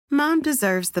Mom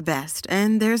deserves the best,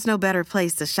 and there's no better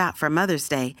place to shop for Mother's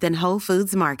Day than Whole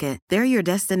Foods Market. They're your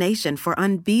destination for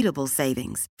unbeatable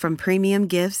savings, from premium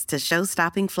gifts to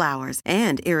show-stopping flowers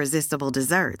and irresistible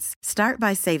desserts. Start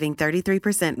by saving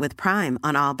 33% with Prime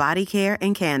on all body care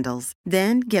and candles.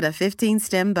 Then get a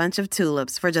 15-stem bunch of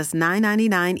tulips for just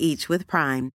 $9.99 each with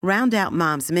Prime. Round out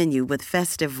Mom's menu with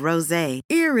festive rosé,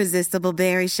 irresistible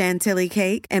berry chantilly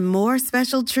cake, and more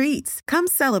special treats. Come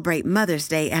celebrate Mother's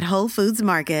Day at Whole Foods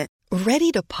Market.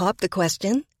 Ready to pop the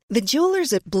question? The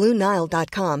jewelers at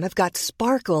BlueNile.com have got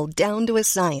sparkle down to a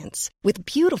science with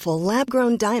beautiful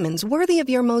lab-grown diamonds worthy of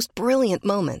your most brilliant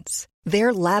moments.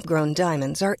 Their lab-grown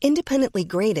diamonds are independently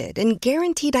graded and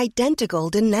guaranteed identical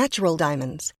to natural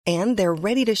diamonds, and they're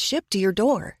ready to ship to your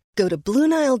door. Go to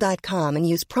BlueNile.com and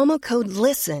use promo code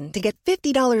LISTEN to get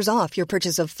 $50 off your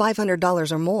purchase of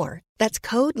 $500 or more. That's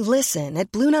code LISTEN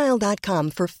at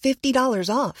BlueNile.com for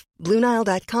 $50 off.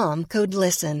 BlueNile.com, code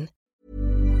LISTEN.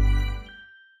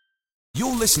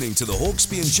 You're listening to the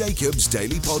Hawksby and Jacobs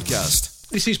Daily Podcast.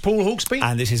 This is Paul Hawksby.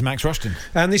 And this is Max Rushton.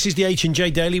 And this is the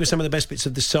H&J Daily with some of the best bits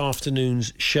of this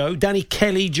afternoon's show. Danny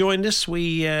Kelly joined us.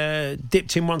 We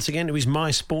dipped in once again to his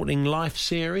My Sporting Life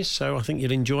series, so I think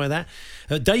you'll enjoy that.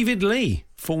 David Lee,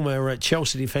 former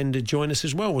Chelsea defender, joined us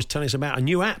as well, was telling us about a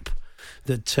new app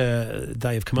that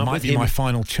they have come up with. Might be my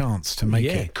final chance to make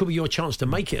it. Yeah, could be your chance to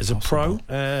make it as a pro.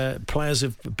 Players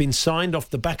have been signed off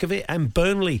the back of it, and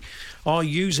Burnley are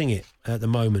using it at the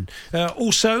moment.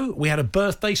 Also, we had a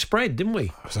birthday spread, didn't we?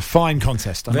 It was a fine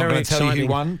contest. I'm not going to tell you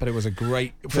who won, but it was a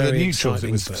great... For the neutrals, it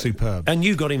was superb. And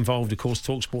you got involved, of course,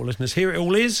 TalkSport listeners. Here it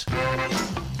all is.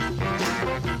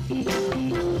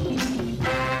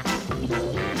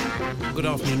 Good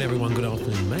afternoon, everyone. Good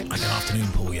afternoon, Max. Good afternoon,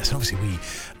 Paul. Yes, obviously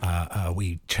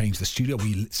we change the studio.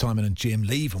 Simon and Jim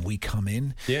leave, and we come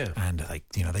in. Yeah. And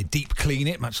they deep clean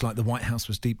it, much like the White House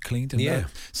was deep cleaned. And,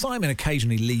 Simon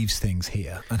occasionally leaves things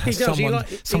here and has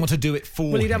someone to do it for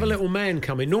him. Well, he'd have a little man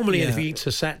come in. Normally, if he eats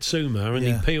a satsuma and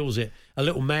he peels it, a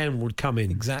little man would come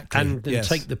in and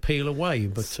take the peel away.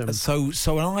 But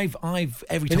so I've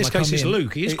every time in this I come case it's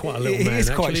Luke. He is quite a little man. He is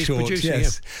quite actually. short. Producer,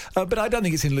 yes, but I don't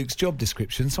think it's in Luke's job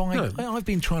description. So I've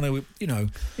been trying to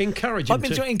encourage him. I've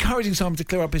been encouraging Simon to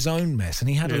clear up his own mess, and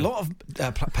he had a lot of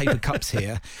paper cups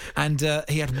here, and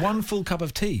he had one full cup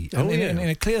of tea. In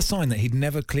a clear sign that he'd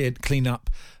never cleaned up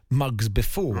mugs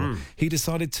before, he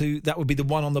decided that would be the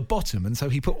one on the bottom, and so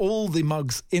he put all the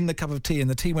mugs in the cup of tea, and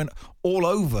the tea went all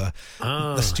over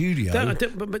the studio. But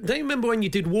do you remember when you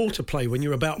did water play when you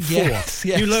were about 4? Yes.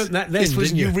 You learnt that then, this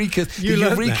was Eureka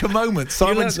moment.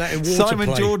 Simon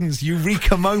Jordan's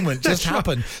Eureka moment just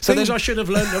happened. So things I should have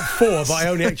learnt at 4, but I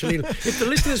only actually... If the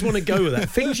listeners want to go with that,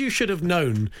 things you should have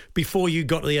known before you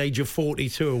got to the age of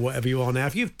 42 or whatever you are now.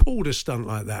 If you've pulled a stunt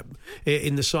like that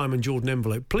in the Simon Jordan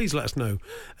envelope, please let us know.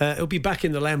 He'll be back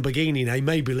in the Lamborghini now. He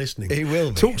may be listening. He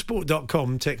will be.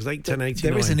 Talksport.com, text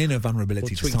 81089. There is an inner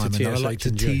vulnerability to Simon that I'd like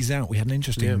to tease out. We had an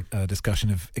interesting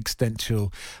discussion of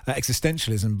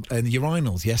existentialism and the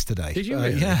urinals yesterday. Did you?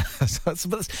 Really?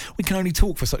 But we can only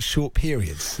talk for such short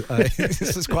periods.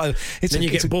 Then you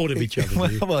get bored of each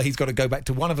other. Well, he's got to go back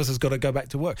to... One of us has got to go back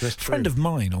to work. That's a friend true. of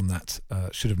mine on that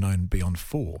Should Have Known Beyond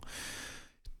 4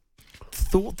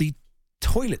 thought the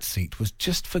toilet seat was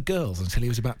just for girls until he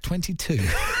was about 22.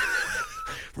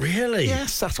 Really? Yeah,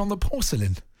 sat on the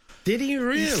porcelain. Did he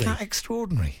really? Is that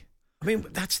extraordinary? I mean,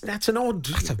 that's an odd...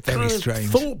 That's a very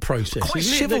strange... thought process,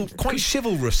 quite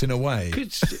chivalrous in a way.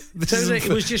 It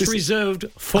was just reserved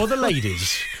for the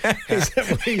ladies. Is that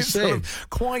what he said?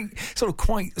 Quite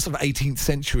 18th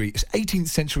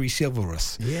century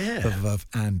chivalrous of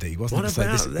Andy, wasn't it?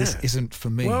 This isn't for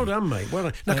me. Well done, mate. Well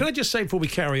done. Now, can I just say before we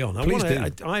carry on, I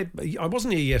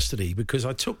wasn't here yesterday because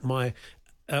I took my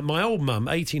old mum,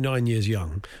 89 years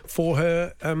young, for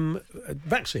her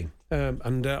vaccine.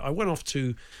 And I went off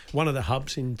to one of the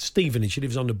hubs in Stevenage. She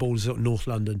lives on the borders of North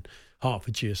London,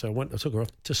 Hertfordshire. So I took her off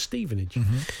to Stevenage.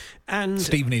 Mm-hmm. And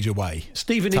Stevenage away. It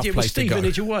was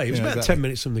Stevenage away. It was about exactly. 10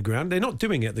 minutes from the ground. They're not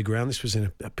doing it at the ground. This was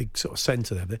in a big sort of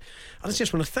centre there. I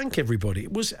just want to thank everybody.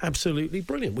 It was absolutely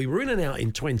brilliant. We were in and out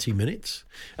in 20 minutes.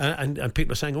 And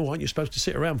people are saying, aren't you supposed to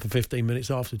sit around for 15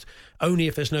 minutes afterwards? Only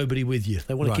if there's nobody with you.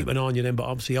 They want to keep an eye on you then, but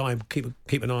obviously I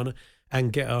keep an eye on her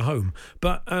and get her home.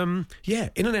 But, in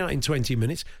and out in 20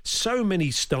 minutes. So many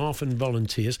staff and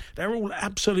volunteers. They're all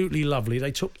absolutely lovely.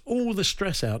 They took all the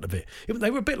stress out of it.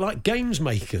 They were a bit like games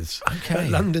makers at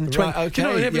London 20. Right,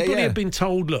 okay. Everybody had been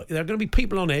told, look, there are going to be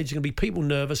people on edge, there are going to be people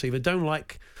nervous, either don't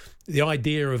like the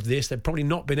idea of this. They'd probably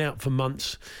not been out for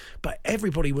months, but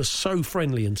everybody was so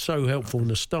friendly and so helpful, and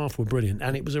the staff were brilliant.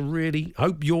 And it was a really, I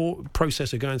hope your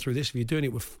process of going through this, if you're doing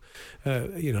it with,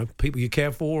 people you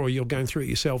care for, or you're going through it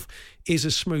yourself, is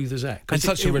as smooth as that. And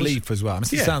such a relief as well. I mean,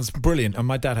 it sounds brilliant. And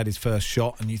my dad had his first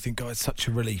shot, and you think, it's such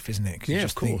a relief, isn't it? Yeah,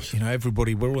 of course. Think,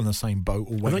 everybody, we're all in the same boat.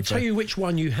 All and they tell you which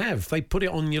one you have. They put it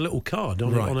on your little card,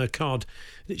 on a card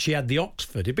that she had the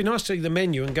Oxford. It'd be nice to see the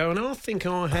menu and go, and I think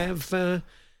I have...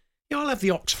 I'll have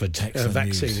the Oxford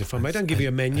vaccine if I may. Don't give you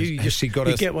a menu. You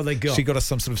get what they got. She got us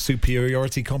some sort of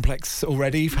superiority complex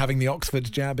already for having the Oxford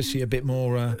jab. Is she a bit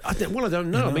more... I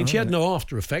don't know. I mean, she had no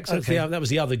after effects. Okay. That was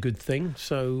the other good thing.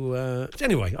 So,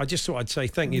 anyway, I just thought I'd say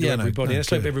thank you to everybody. Let's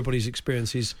hope everybody's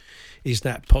experience is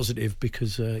that positive,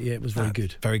 because, it was very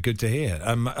good. Very good to hear.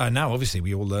 Now, obviously,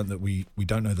 we all learned that we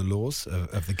don't know the laws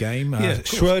of the game. Of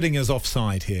Schrodinger's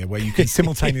offside here, where you can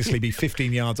simultaneously be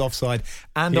 15 yards offside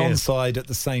and onside at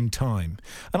the same time.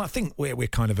 And I think we're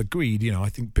kind of agreed. I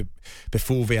think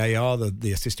before VAR,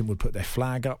 the assistant would put their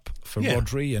flag up for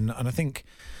Rodri, and I think...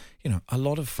 a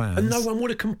lot of fans... And no one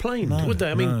would have complained, would they?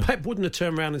 I mean, Pep wouldn't have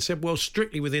turned around and said, well,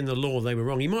 strictly within the law, they were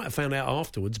wrong. He might have found out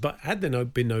afterwards, but had there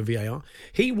been no VAR,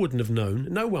 he wouldn't have known.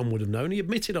 No one would have known. He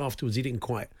admitted afterwards he didn't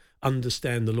quite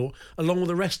understand the law, along with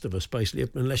the rest of us, basically,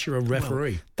 unless you're a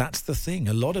referee. Well, that's the thing.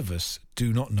 A lot of us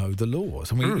do not know the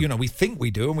laws. And we think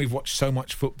we do, and we've watched so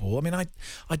much football. I mean,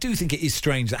 I do think it is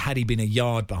strange that had he been a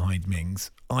yard behind Mings,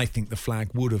 I think the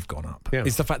flag would have gone up. Yeah.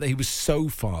 It's the fact that he was so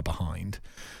far behind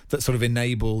that sort of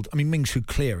enabled... I mean, Mings should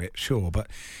clear it, sure, but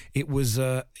it was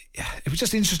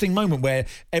just an interesting moment where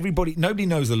nobody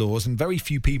knows the laws, and very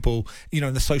few people,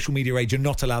 in the social media age, are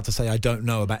not allowed to say, I don't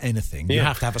know about anything. You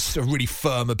have to have a really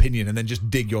firm opinion and then just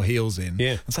dig your heels in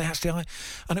and say, actually,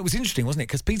 And it was interesting, wasn't it?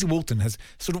 Because Peter Walton has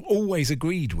sort of always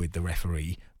agreed with the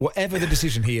referee. Whatever the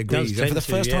decision, he agrees. And for the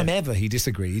first time ever he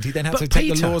disagreed. He then had to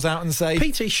take the laws out and say...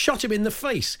 Peter shot him in the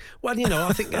face. Well,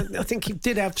 I think he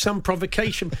did have some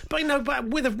provocation. But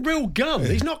with a real gun.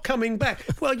 He's not coming back.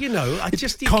 Well,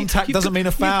 contact doesn't mean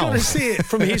a foul. You've got to see it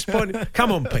from his point.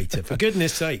 Come on, Peter, for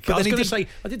goodness sake. I did say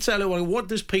a little while, what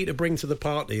does Peter bring to the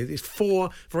party? It's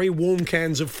 4 very warm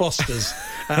cans of Foster's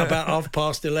at about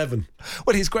 11:30.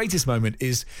 Well, his greatest moment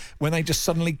is when they just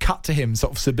suddenly cut to him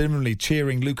sort of subliminally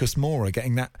cheering Lucas Moura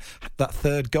getting that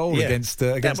third goal against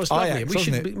Ajax.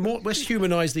 Let's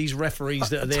humanise these referees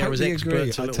that are there as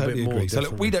experts a little bit more. So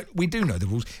look, we do know the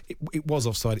rules. It was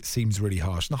offside. It seems really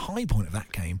harsh. And the high point of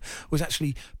that game was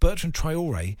actually Bertrand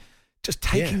Traoré just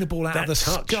taking the ball out of the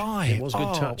sky. It was a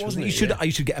good touch, wasn't it?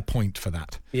 You should get a point for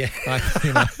that. Yeah.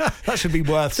 That should be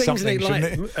worth something,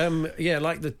 shouldn't it?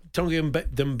 Like the Tonga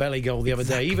Dembele goal the other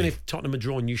day. Even if Tottenham had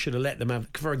drawn, you should have let them have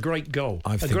for a great goal.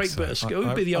 Bit of skill. Who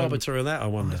would be the arbiter of that, I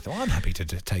wonder? I'm happy to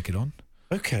take it on.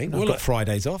 Okay. I've got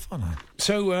Fridays off, aren't I?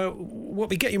 So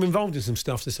we get you involved in some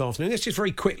stuff this afternoon. Let's just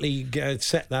very quickly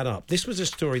set that up. This was a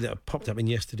story that popped up in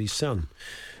yesterday's Sun.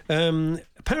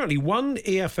 Apparently, one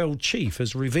EFL chief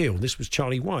has revealed, this was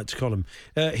Charlie White's column,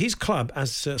 his club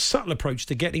has a subtle approach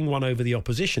to getting one over the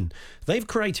opposition. They've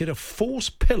created a false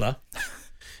pillar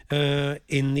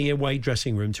in the away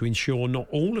dressing room to ensure not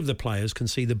all of the players can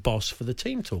see the boss for the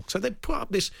team talk. So they put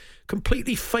up this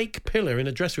completely fake pillar in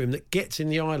a dressing room that gets in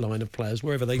the eye line of players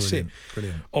wherever they sit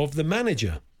of the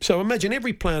manager. So imagine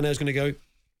every player now is going to go,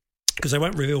 because they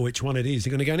won't reveal which one it is,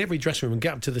 they're going to go in every dressing room and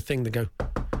get up to the thing that go...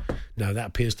 No, that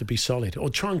appears to be solid. Or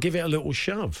try and give it a little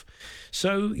shove.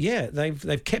 So,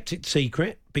 they've kept it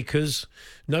secret because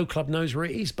no club knows where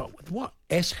it is. But what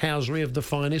S-housery of the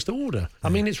finest order. I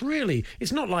mean, it's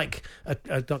not like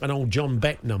an old John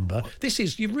Beck number.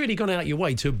 You've really gone out your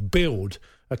way to build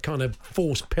a kind of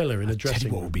forced pillar in a dressing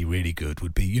room. What would be really good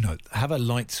would be, have a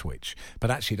light switch,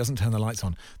 but actually it doesn't turn the lights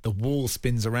on. The wall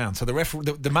spins around. So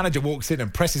the manager walks in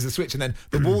and presses the switch and then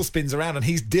the wall spins around and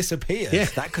he's disappeared. Yeah.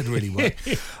 That could really work.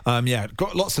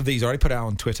 Got lots of these. I already put it out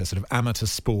on Twitter, sort of amateur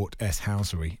sport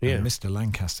S-housery. Yeah. Mr.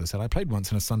 Lancaster said, I played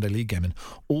once in a Sunday League game and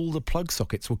all the plug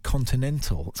sockets were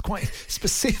continental. It's quite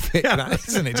specific, that,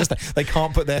 isn't it? Just they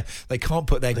can't put their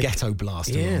ghetto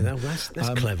blaster on. Yeah, that's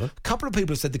clever. A couple of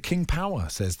people have said the King Power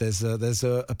says there's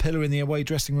a pillar in the away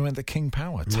dressing room at the King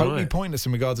Power. Totally pointless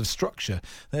in regards of structure.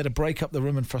 They had to break up the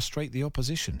room and frustrate the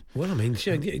opposition. Well, I mean,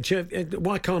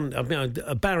 why can't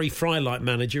a Barry Fry-like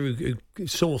manager who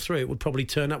saw through it would probably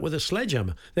turn up with a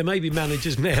sledgehammer? There may be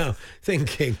managers now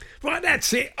thinking, right,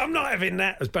 that's it, I'm not having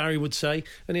that, as Barry would say,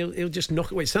 and he'll just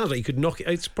knock it. Well, it sounds like you could knock it.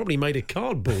 It's probably made of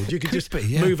cardboard. You could just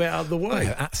move it out of the way.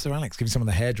 At Sir Alex giving some of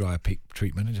the hairdryer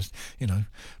treatment and just,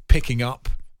 picking up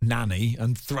nanny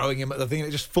and throwing him at the thing, and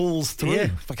it just falls through. Yeah.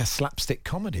 It's like a slapstick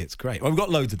comedy. It's great. Well, we've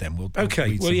got loads of them. We'll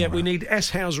Okay, read well, some yeah, more we out. need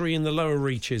S-Housery in the lower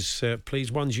reaches,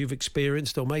 please. Ones you've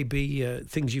experienced, or maybe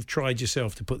things you've tried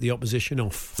yourself to put the opposition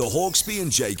off. The Hawksbee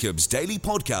and Jacobs Daily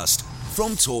Podcast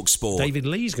from TalkSport. David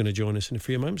Lee's going to join us in a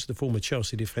few moments, the former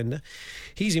Chelsea defender.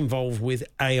 He's involved with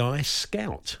AI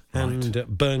Scout, and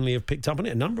Burnley have picked up on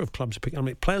it. A number of clubs have picked up on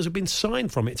it. Players have been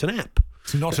signed from it. It's an app.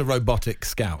 It's not a robotic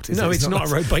scout, is it? No, it's not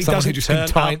a robot. He someone doesn't who just turn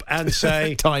can up and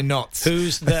say, tie knots.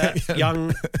 Who's the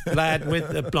young lad with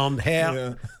the blonde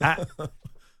hair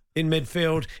in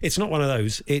midfield? It's not one of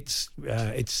those. It's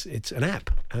an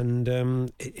app,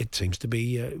 and it seems to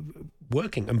be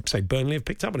working. And say Burnley have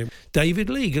picked up on it. David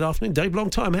Lee, good afternoon. Dave,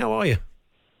 long time. How are you?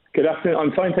 Good afternoon.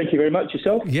 I'm fine, thank you very much.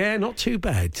 Yourself? Yeah, not too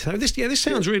bad. So this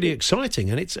sounds really exciting,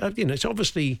 and it's it's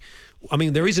obviously, I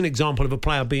mean, there is an example of a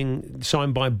player being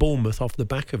signed by Bournemouth off the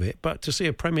back of it, but to see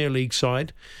a Premier League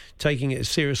side taking it as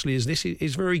seriously as this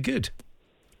is very good.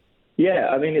 Yeah,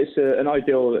 I mean, it's an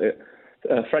ideal.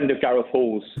 A friend of Gareth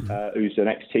Hall's, who's an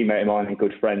ex-teammate of mine and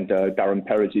good friend, Darren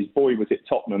Perez's boy was at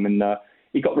Tottenham, and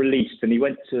he got released, and he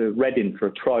went to Reading for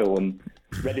a trial, and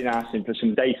Reading asked him for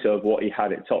some data of what he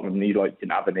had at Tottenham, and he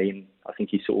didn't have any. And I think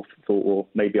he sort of thought, well,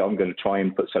 maybe I'm going to try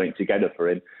and put something together for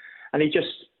him. And he just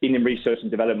been in research and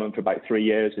development for about 3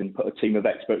 years and put a team of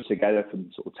experts together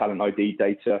from sort of talent ID,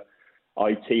 data,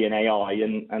 IT and AI,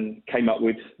 and came up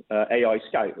with AI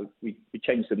Scout. We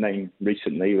changed the name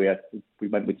recently. We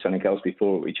went with something else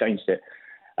before, but we changed it.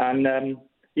 And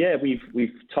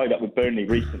we've tied up with Burnley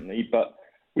recently, but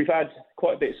we've had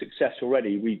quite a bit of success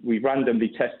already. We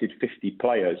randomly tested 50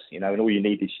 players, and all you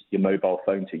need is your mobile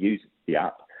phone to use the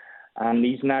app. And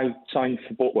he's now signed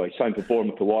for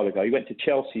Bournemouth a while ago. He went to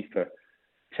Chelsea for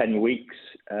 10 weeks.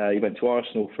 He went to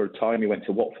Arsenal for a time. He went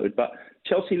to Watford. But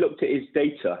Chelsea looked at his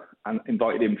data and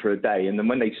invited him for a day. And then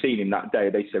when they seen him that day,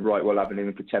 they said, right, we'll have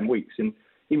him for 10 weeks. And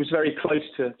he was very close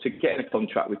to getting a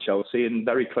contract with Chelsea and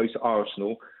very close to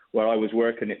Arsenal, where I was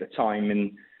working at the time.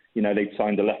 And they'd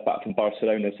signed a left-back from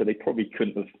Barcelona, so they probably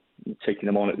couldn't have taken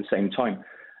him on at the same time.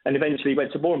 And eventually he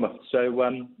went to Bournemouth. So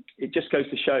it just goes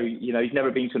to show, he's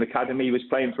never been to an academy. He was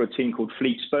playing for a team called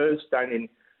Fleet Spurs down in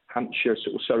Hampshire,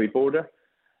 sort of Surrey border.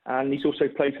 And he's also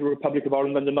played for the Republic of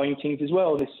Ireland under 19s as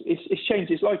well. And it's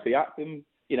changed his life, the app. And,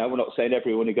 we're not saying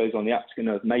everyone who goes on the app's going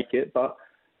to make it, but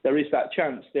there is that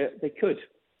chance that they could.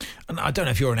 And I don't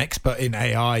know if you're an expert in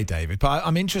AI, David, but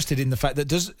I'm interested in the fact that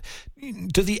does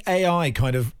the AI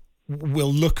kind of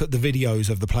will look at the videos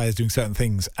of the players doing certain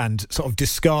things and sort of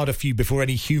discard a few before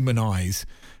any human eyes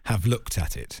have looked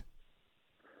at it?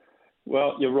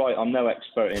 Well, you're right. I'm no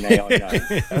expert in AI now.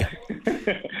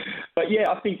 But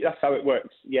yeah, I think that's how it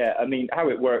works. Yeah, I mean, how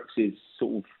it works is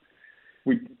sort of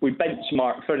we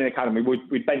benchmark for an academy.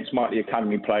 We'd benchmark the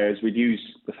academy players. We'd use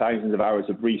the thousands of hours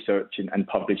of research and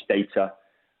published data.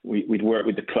 We'd work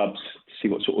with the clubs to see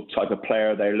what sort of type of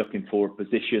player they're looking for,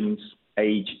 positions,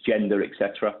 age, gender,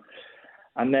 etc.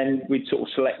 And then we'd sort of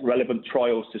select relevant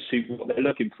trials to suit what they're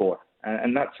looking for.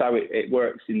 And that's how it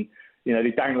works. They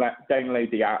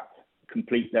download the app,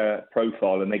 complete their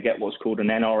profile, and they get what's called an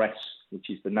NRS,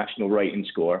 which is the national rating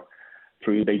score.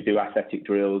 They do athletic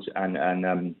drills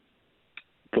and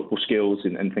football skills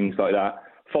and things like that.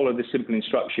 Follow the simple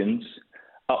instructions,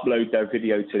 upload their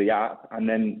video to the app, and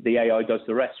then the AI does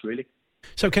the rest, really.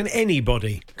 So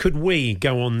could we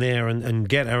go on there and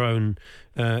get our own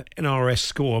NRS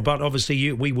score? But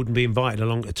obviously we wouldn't be invited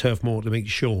along to Turf Moor to meet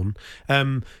Sean.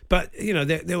 But,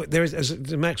 there is,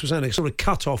 as Max was saying, a sort of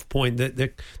cut-off point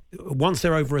that once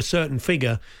they're over a certain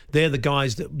figure, they're the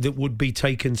guys that would be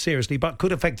taken seriously. But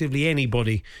could effectively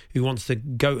anybody who wants to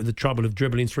go to the trouble of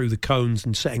dribbling through the cones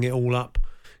and setting it all up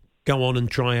go on and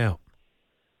try out?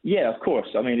 Yeah, of course.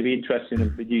 I mean, it'd be interesting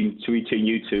between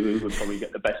you two who would probably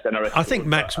get the best NRS. I think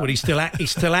Max would. He's still active.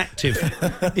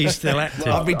 He's still active.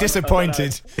 Well, I'd be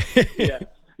disappointed.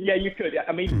 Yeah, you could.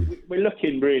 I mean, we're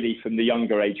looking really from the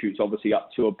younger age groups, obviously up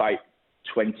to about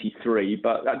 23.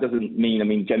 But that doesn't mean. I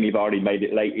mean, Jamie Vardy made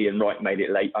it late. Ian Wright made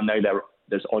it late. I know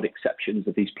there's odd exceptions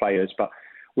of these players, but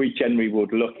we generally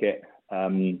would look at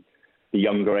the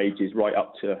younger ages right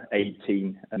up to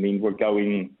 18. I mean, we're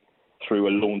going through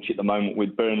a launch at the moment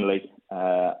with Burnley,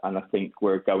 and I think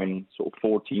we're going sort of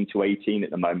 14 to 18 at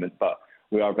the moment, but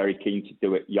we are very keen to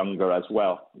do it younger as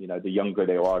well. The younger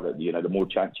they are, the more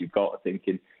chance you've got. I think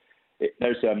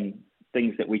there's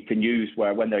things that we can use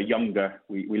where when they're younger,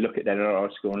 we look at their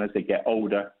NRS score, and as they get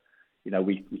older,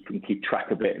 we can keep track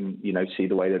of it and, see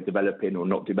the way they're developing or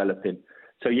not developing.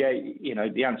 So, yeah,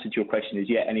 the answer to your question is,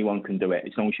 yeah, anyone can do it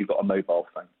as long as you've got a mobile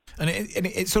phone. And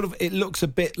it sort of, it looks a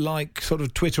bit like sort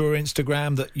of Twitter or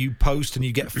Instagram, that you post and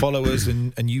you get followers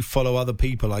and you follow other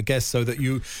people, I guess, so that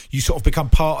you sort of become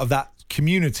part of that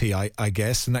community, I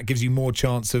guess, and that gives you more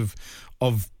chance of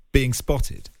being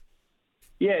spotted.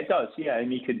 Yeah, it does. Yeah,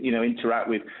 and you can interact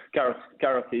with Gareth.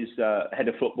 Gareth is head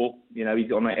of football.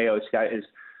 He's on the AI Scout.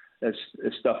 There's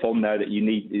stuff on there that you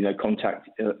need. Contact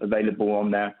available on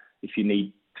there if you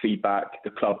need feedback.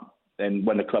 The club, then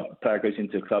when the player goes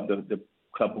into the club, the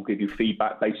club will give you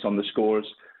feedback based on the scores.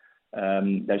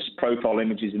 There's profile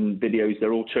images and videos.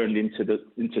 They're all turned into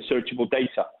searchable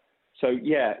data. So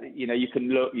yeah, you can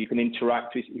look, you can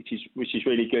interact, which is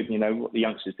really good. What the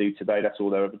youngsters do today, that's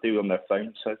all they ever do on their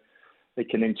phone. So they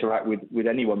can interact with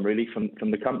anyone really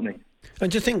from the company.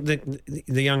 And do you think that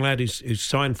the young lad who's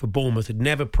signed for Bournemouth had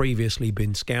never previously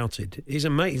been scouted? It's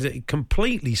amazing that he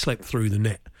completely slipped through the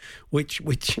net, which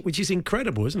is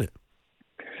incredible, isn't it?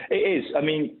 It is. I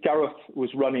mean, Gareth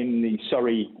was running the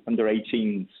Surrey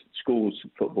under-18s schools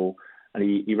football, and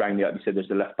he rang me up and said, "There's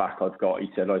the left back I've got." He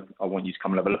said, I want you to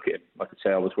come and have a look at him. Like I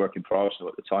say, I was working for Arsenal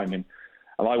at the time, and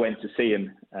I went to see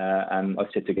him, and I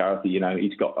said to Gareth,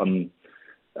 he's got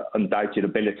undoubted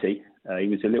ability. He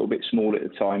was a little bit small at the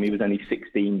time. He was only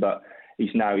 16, but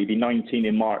he'll be 19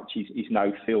 in March. He's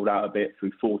now filled out a bit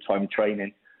through full-time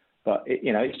training. But,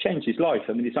 it's changed his life.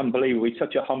 I mean, it's unbelievable. He's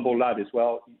such a humble lad as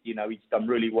well. He's done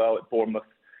really well at Bournemouth.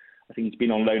 I think he's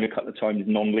been on loan a couple of times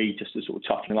non-league just to sort of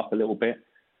toughen him up a little bit.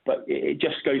 But it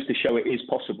just goes to show it is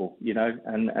possible,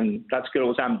 and that's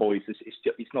girls and boys.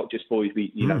 It's not just boys.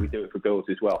 We do it for girls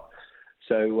as well.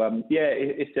 So,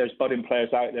 if there's budding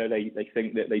players out there, they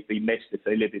think that they've been missed if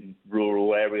they live in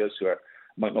rural areas or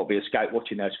might not be a scout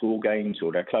watching their school games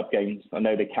or their club games. I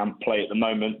know they can't play at the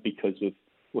moment because of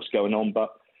what's going on,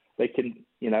 but they can,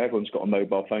 everyone's got a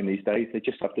mobile phone these days. They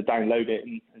just have to download it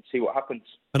and see what happens.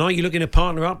 And are you looking to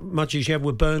partner up, much as you have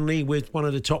with Burnley, with one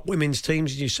of the top women's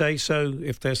teams, as you say? So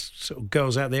if there's sort of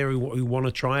girls out there who want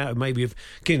to try out, maybe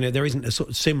there isn't a sort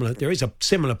of similar, there is a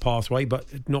similar pathway, but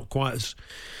not quite as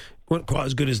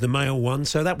good as the male one.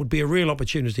 So that would be a real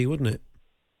opportunity, wouldn't it?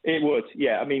 It would,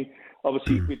 yeah. I mean,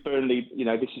 obviously with Burnley,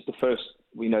 this is the first,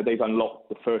 they've unlocked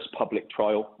the first public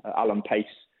trial. Alan Pace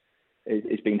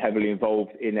has been heavily involved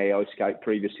in AI Scout,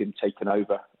 previously and taken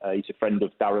over. He's a friend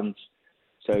of Darren's.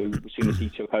 So as soon as he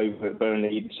took over at Burnley,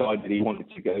 he decided he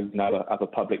wanted to go and have a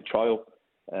public trial.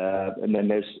 And then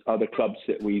there's other clubs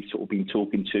that we've sort of been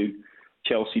talking to,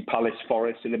 Chelsea, Palace,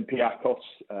 Forest, Olympiacos,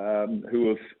 who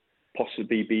have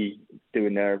possibly be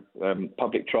doing their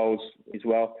public trials as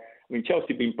well. I mean, Chelsea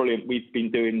have been brilliant. We've been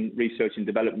doing research and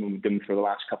development with them for the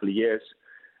last couple of years.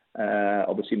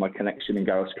 Obviously, my connection and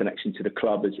Gareth's connection to the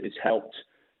club has helped.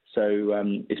 So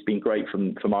it's been great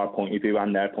from our point of view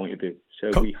and their point of view.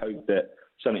 So we hope that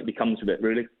something becomes of it,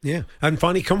 really. Yeah. And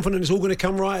finally, confident it's all going to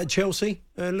come right at Chelsea?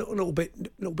 A little bit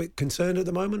concerned at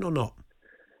the moment or not?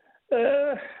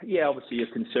 Yeah, obviously you're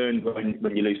concerned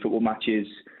when you lose football matches.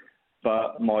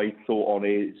 But my thought on it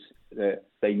is that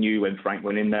they knew when Frank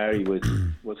went in there, he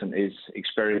wasn't as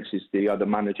experienced as the other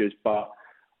managers. But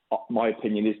my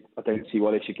opinion is I don't see why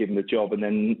they should give him the job and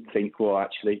then think, well,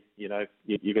 actually, you're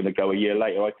going to go a year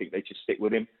later. I think they just stick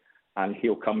with him and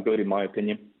he'll come good, in my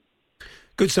opinion.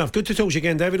 Good stuff. Good to talk to you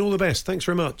again, David. All the best. Thanks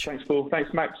very much. Thanks, Paul.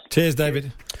 Thanks, Max. Cheers,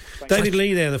 David. David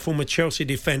Lee there, the former Chelsea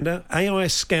defender.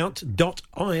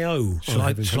 AIScout.io.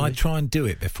 Shall I try and do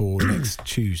it before next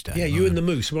Tuesday? Yeah, you and the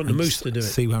Moose. We want the Moose to do it.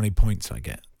 See how many points I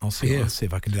get. I'll see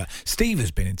if I can do that. Steve has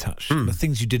been in touch. The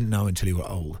things you didn't know until you were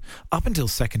old. Up until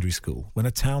secondary school, when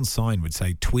a town sign would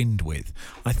say twinned with,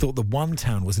 I thought the one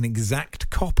town was an exact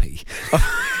copy of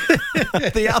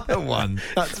the other one.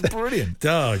 That's brilliant.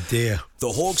 Oh, dear. The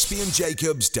Hawksbee and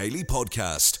Jacobs Daily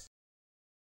Podcast.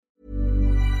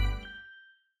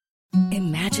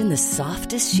 Imagine the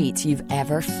softest sheets you've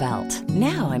ever felt.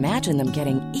 Now imagine them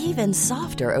getting even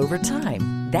softer over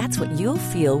time. That's what you'll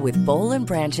feel with Boll &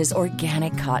 Branch's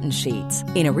organic cotton sheets.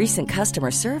 In a recent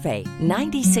customer survey,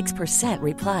 96%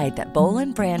 replied that Boll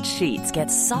 & Branch sheets get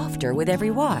softer with every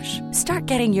wash. Start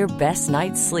getting your best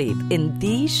night's sleep in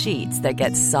these sheets that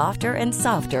get softer and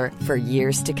softer for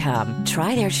years to come.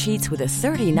 Try their sheets with a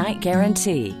 30-night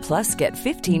guarantee. Plus, get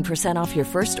 15% off your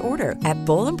first order at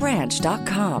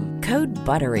bollandbranch.com. Code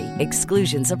BUTTERY.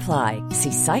 Exclusions apply.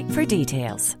 See site for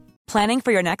details. Planning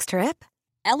for your next trip?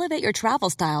 Elevate your travel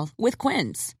style with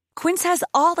Quince. Quince has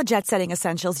all the jet-setting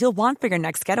essentials you'll want for your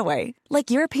next getaway,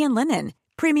 like European linen,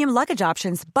 premium luggage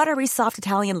options, buttery soft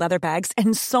Italian leather bags,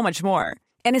 and so much more.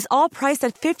 And is all priced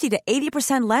at 50 to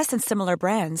 80% less than similar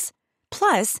brands.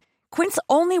 Plus, Quince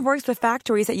only works with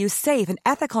factories that use safe and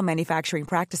ethical manufacturing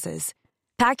practices.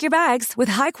 Pack your bags with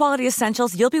high-quality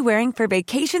essentials you'll be wearing for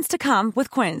vacations to come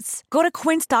with Quince. Go to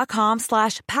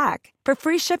quince.com/pack for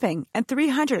free shipping and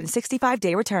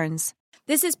 365-day returns.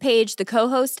 This is Paige, the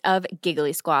co-host of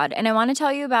Giggly Squad, and I want to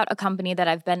tell you about a company that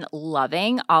I've been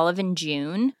loving, Olive &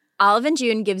 June. Olive &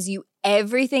 June gives you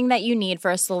everything that you need for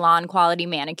a salon-quality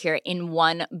manicure in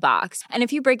one box. And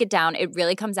if you break it down, it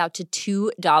really comes out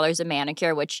to $2 a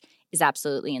manicure, which is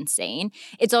absolutely insane.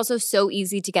 It's also so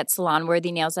easy to get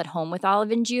salon-worthy nails at home with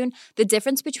Olive & June. The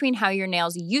difference between how your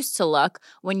nails used to look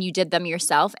when you did them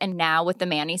yourself and now with the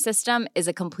Mani system is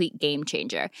a complete game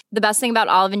changer. The best thing about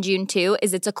Olive & June, too,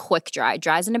 is it's a quick dry.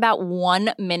 Dries in about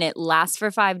 1 minute, lasts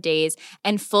for 5 days,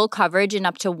 and full coverage in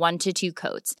up to 1 to 2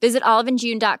 coats. Visit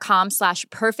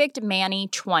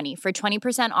oliveandjune.com/perfectmani20 for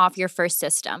 20% off your first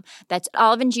system. That's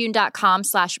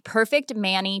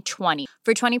oliveandjune.com/perfectmani20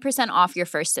 for 20% off your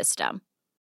first system.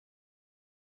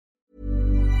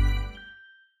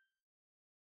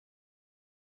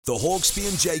 The Hawksbee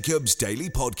and Jacobs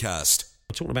Daily Podcast.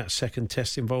 We're talking about second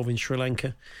test involving Sri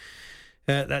Lanka.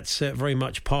 That's very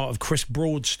much part of Chris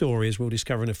Broad's story, as we'll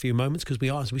discover in a few moments, because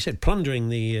we are, as we said, plundering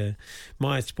the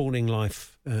My Sporting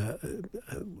Life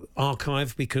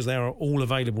archive, because they are all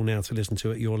available now to listen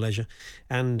to at your leisure.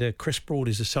 And Chris Broad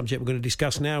is the subject we're going to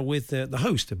discuss now with the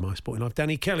host of My Sporting Life,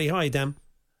 Danny Kelly. Hi, Dan.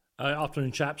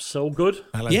 Afternoon, chaps. All good?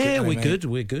 Hello, yeah, we're good.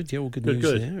 We're good. Yeah, all good news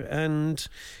there. And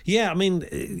yeah, I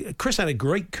mean, Chris had a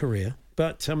great career,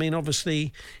 but I mean,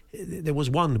 obviously, there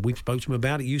was one. We spoke to him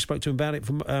about it. You spoke to him about it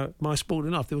from My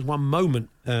Sporting Life. There was one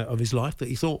moment of his life that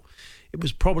he thought it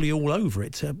was probably all over.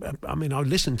 I mean, I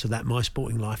listened to that My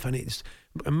Sporting Life, and it's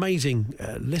amazing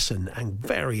listen and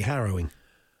very harrowing.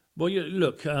 Well,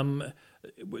 look.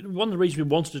 One of the reasons we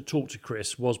wanted to talk to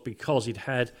Chris was because he'd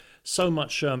had so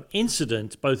much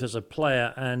incident, both as a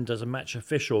player and as a match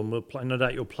official, and no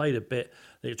doubt you'll play the bit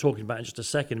that you're talking about in just a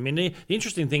second. I mean, the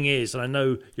interesting thing is, and I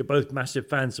know you're both massive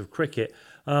fans of cricket,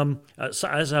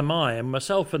 as am I, and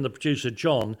myself and the producer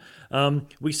John,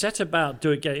 we set about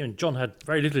doing. John had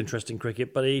very little interest in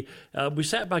cricket, but we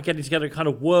set about getting together a kind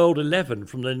of World 11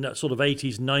 from the sort of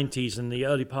 80s, 90s, and the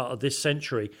early part of this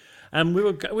century. And we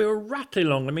were rattling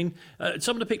along. I mean,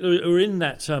 some of the people who are in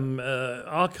that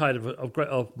archive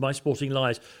of My Sporting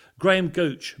Lives: Graham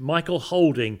Gooch, Michael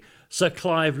Holding, Sir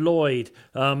Clive Lloyd,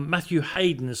 Matthew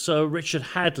Hayden, Sir Richard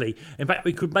Hadley. In fact,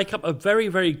 we could make up a very,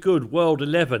 very good World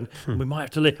 11. We might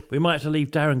have to leave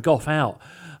Darren Gough out.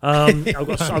 I've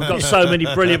got so many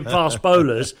brilliant fast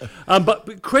bowlers.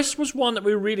 But Chris was one that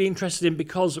we were really interested in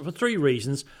because for 3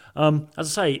 reasons. As I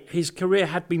say, his career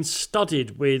had been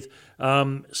studded with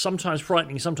sometimes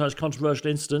frightening, sometimes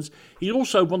controversial incidents. He's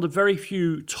also one of the very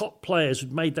few top players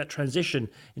who'd made that transition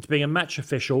into being a match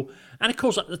official. And of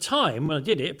course, at the time, when I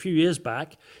did it a few years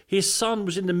back, his son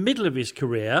was in the middle of his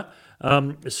career,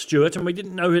 Stuart, and we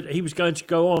didn't know that he was going to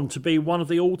go on to be one of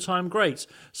the all-time greats.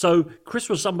 So Chris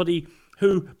was somebody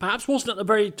who perhaps wasn't at the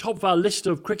very top of our list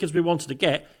of cricketers we wanted to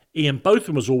get. Ian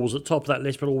Botham was always at the top of that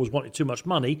list, but always wanted too much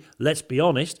money. Let's be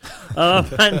honest.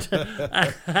 And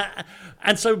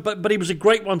so, but he was a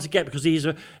great one to get because he's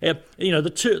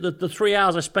the 3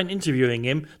 hours I spent interviewing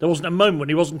him, there wasn't a moment when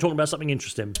he wasn't talking about something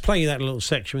interesting. Let's play that little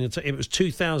section. It was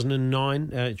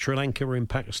 2009. Sri Lanka were in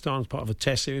Pakistan as part of a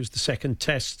test. It was the second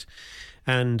test.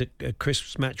 And Chris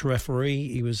was match referee.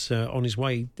 He was on his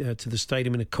way to the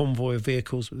stadium in a convoy of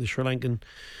vehicles with the Sri Lankan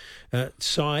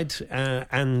side,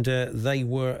 and they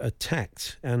were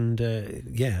attacked. And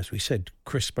as we said,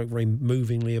 Chris spoke very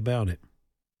movingly about it.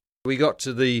 We got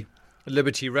to the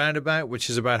Liberty roundabout, which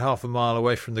is about half a mile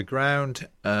away from the ground,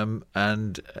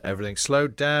 and everything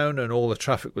slowed down and all the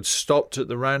traffic was stopped at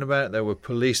the roundabout. There were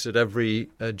police at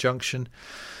every junction.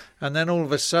 And then all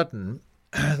of a sudden,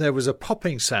 there was a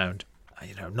popping sound.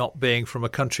 Not being from a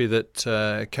country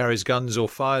that carries guns or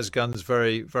fires guns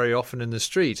very, very often in the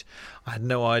street, I had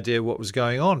no idea what was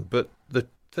going on. But the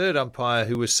third umpire,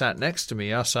 who was sat next to me,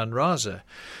 Ahsan Raza,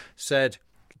 said,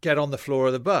 "Get on the floor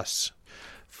of the bus."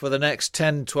 For the next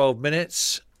 10, 12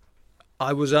 minutes,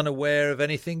 I was unaware of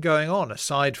anything going on,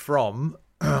 aside from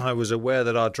I was aware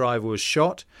that our driver was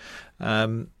shot.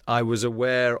 I was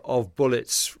aware of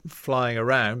bullets flying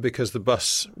around because the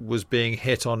bus was being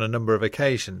hit on a number of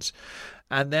occasions.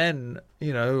 And then,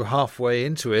 halfway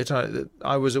into it,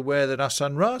 I was aware that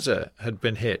Ahsan Raza had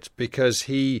been hit because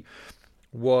he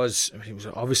was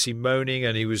obviously moaning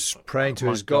and he was praying to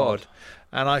his God.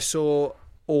 And I saw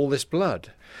all this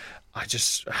blood. I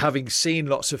just, having seen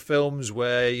lots of films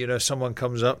where, you know, someone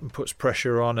comes up and puts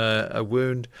pressure on a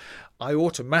wound, I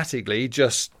automatically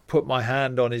just put my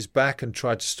hand on his back and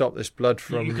tried to stop this blood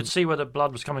from... You could see where the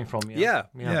blood was coming from.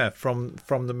 Yeah, from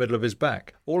the middle of his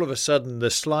back. All of a sudden, the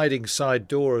sliding side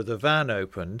door of the van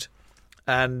opened,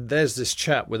 and there's this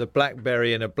chap with a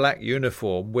BlackBerry and a black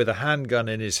uniform with a handgun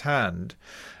in his hand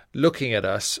looking at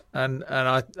us, and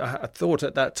I thought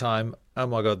at that time, oh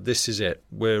my God, this is it.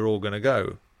 We're all going to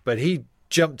go. But he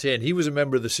jumped in. He was a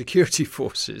member of the security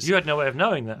forces. You had no way of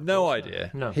knowing that. No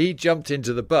idea. No. He jumped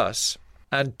into the bus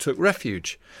and took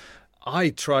refuge. I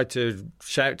tried to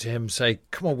shout to him, say,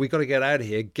 come on, we've got to get out of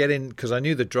here. Get in, because I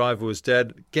knew the driver was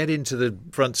dead. Get into the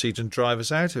front seat and drive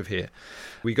us out of here.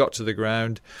 We got to the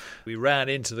ground. We ran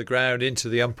into the ground, into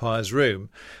the umpire's room.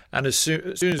 And as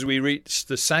soon as we reached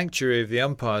the sanctuary of the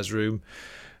umpire's room,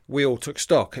 we all took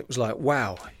stock. It was like,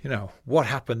 wow, you know, what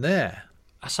happened there?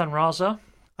 Hassan Raza?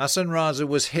 Hassan Raza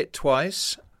was hit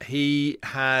twice. He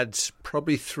had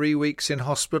probably 3 weeks in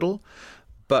hospital,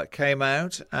 but came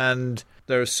out, and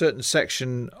there is a certain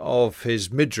section of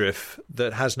his midriff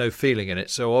that has no feeling in it.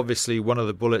 So obviously one of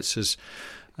the bullets has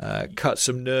cut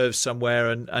some nerves somewhere,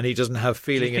 and he doesn't have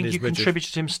feeling in his midriff. Do you think you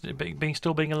contributed to him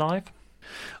still being alive?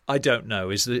 I don't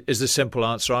know, is the simple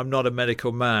answer. I'm not a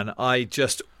medical man. I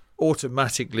just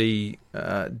automatically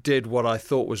did what I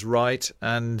thought was right,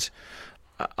 and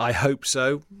I hope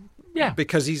so. Yeah.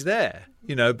 Because he's there,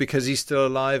 you know, because he's still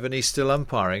alive and he's still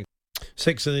umpiring.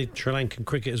 6 of the Sri Lankan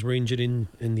cricketers were injured in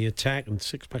the attack, and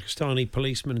 6 Pakistani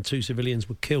policemen and 2 civilians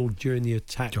were killed during the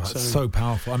attack. God, it's so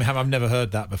powerful. I mean, I've never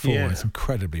heard that before. Yeah. It's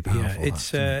incredibly powerful. Yeah,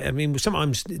 it's. I mean,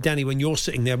 sometimes, Danny, when you're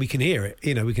sitting there, we can hear it.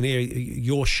 You know, we can hear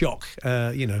your shock.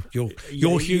 You know,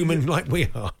 you're human like we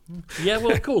are. Yeah,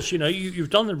 well, of course. You know, you've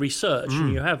done the research,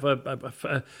 and you have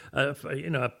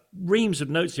reams of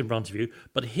notes in front of you.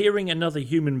 But hearing another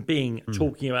human being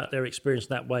talking about their experience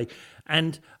that way,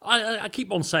 and I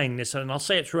keep on saying this, and I'll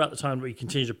say it throughout the time that we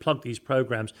continue to plug these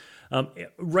programs.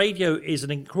 Radio is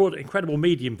an incredible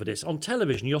medium for this. On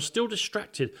television, you're still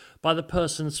distracted by the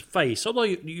person's face, although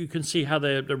you can see how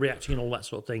they're reacting and all that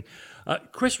sort of thing.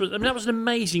 Chris that was an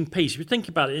amazing piece. If you think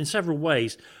about it in several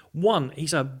ways. One,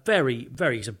 he's a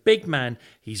big man.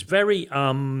 He's very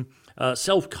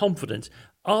self-confident.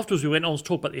 Afterwards, we went on to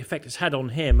talk about the effect it's had on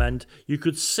him, and you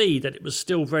could see that it was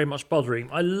still very much bothering him.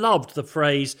 I loved the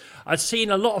phrase. I'd seen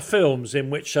a lot of films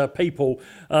in which people,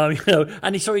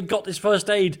 and he'd got this first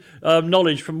aid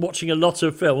knowledge from watching a lot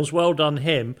of films. Well done,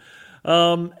 him.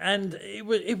 And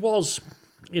it was,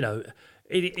 you know,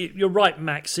 you're right,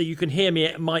 Max. So you can hear me.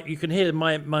 You can hear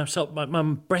my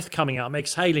breath coming out. I'm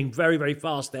exhaling very, very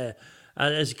fast there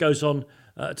as it goes on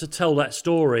to tell that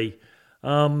story.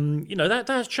 That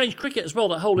has changed cricket as well,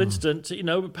 that whole incident. You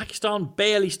know, Pakistan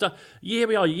barely here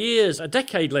we are a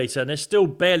decade later, and they're still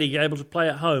barely able to play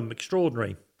at home.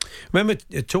 Extraordinary. Remember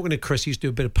talking to Chris, he used to do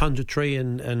a bit of punditry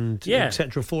and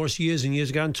etc. for us years and years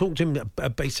ago, and talked to him.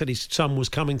 He said his son was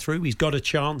coming through. He's got a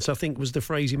chance, I think was the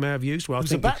phrase he may have used. Well, he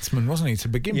was a batsman, wasn't he, to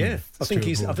begin with? I think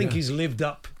he's lived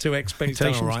up to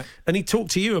expectations. Right. And he talked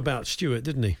to you about Stuart,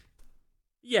 didn't he?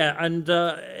 Yeah, and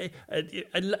I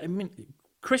mean,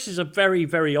 Chris is a very,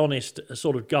 very honest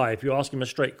sort of guy. If you ask him a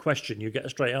straight question, you get a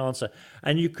straight answer.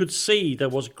 And you could see there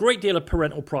was a great deal of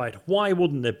parental pride. Why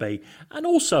wouldn't there be? And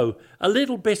also a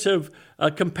little bit of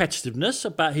competitiveness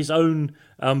about his own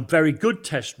very good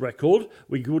test record.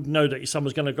 We would know that his son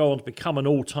was going to go on to become an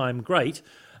all-time great.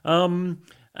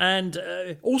 And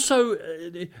also,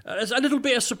 a little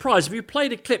bit of surprise. If you play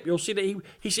the clip, you'll see that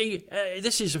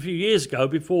this is a few years ago,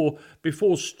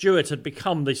 before Stuart had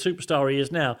become the superstar he is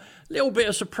now. A little bit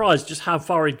of surprise just how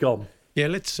far he'd gone. Yeah,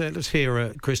 let's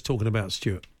hear Chris talking about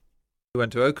Stuart. He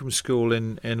went to Oakham School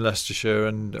in Leicestershire,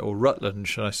 or Rutland,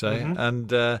 should I say,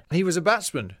 and he was a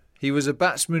batsman. He was a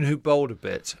batsman who bowled a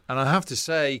bit. And I have to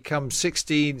say, come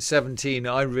 16, 17,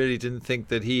 I really didn't think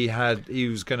that he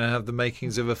was going to have the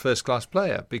makings of a first-class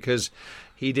player, because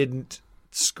he didn't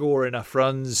score enough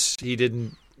runs. He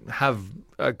didn't have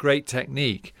a great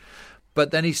technique.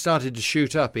 But then he started to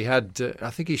shoot up. He had,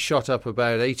 I think he shot up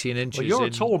about 18 inches. Well, you're a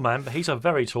tall man, but he's a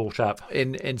very tall chap.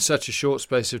 In such a short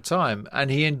space of time. And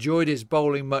he enjoyed his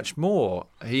bowling much more.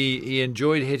 He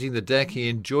enjoyed hitting the deck. He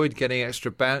enjoyed getting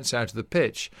extra bounce out of the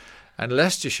pitch. And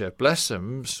Leicestershire, bless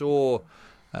them, saw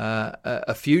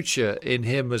a future in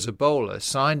him as a bowler,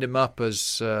 signed him up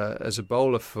as a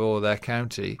bowler for their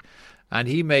county. And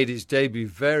he made his debut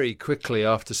very quickly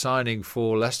after signing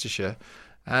for Leicestershire.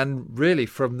 And really,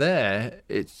 from there,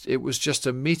 it was just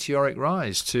a meteoric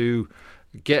rise to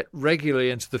get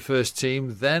regularly into the first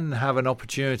team, then have an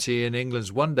opportunity in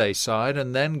England's one-day side,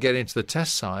 and then get into the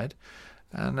Test side.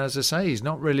 And as I say, he's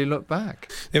not really looked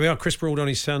back. There we are, Chris Broad on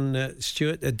his son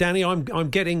Stuart. Danny, I'm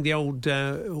getting the old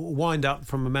wind up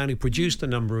from a man who produced a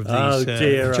number of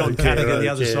these. John Callaghan, the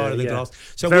other side of the glass.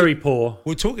 So very poor.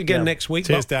 We'll talk again next week.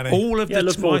 Cheers, Danny. All of the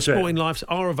My Sporting Lives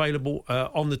are available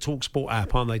on the TalkSport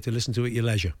app, aren't they, to listen to at your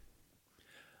leisure?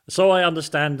 So I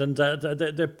understand, and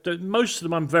most of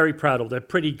them I'm very proud of. They're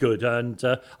pretty good, and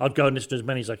I'd go and listen to as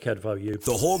many as I can if I were you.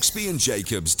 The Hawksbee and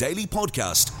Jacobs Daily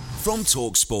Podcast from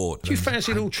TalkSport. Do you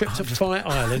fancy a little trip to Fight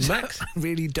Island, Max? I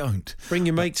really don't. Bring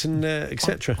your mates and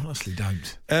etc. I honestly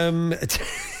don't.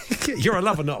 You're a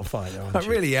lover, not a fighter, aren't you? I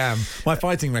really am. My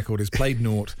fighting record is played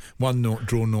 0, 1-0,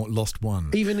 draw 0, lost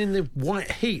 1. Even in the white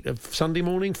heat of Sunday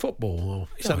morning football or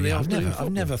Saturday afternoon football?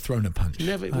 I've never thrown a punch.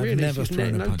 Never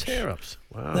thrown a punch. Tear-ups.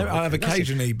 Wow. I have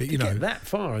occasionally, but you know, get that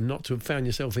far and not to have found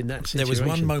yourself in that situation. There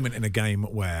was one moment in a game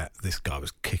where this guy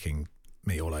was kicking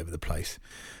me all over the place,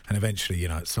 and eventually, you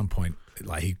know, at some point,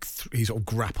 like he sort of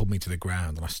grappled me to the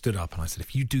ground, and I stood up and I said,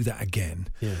 "If you do that again,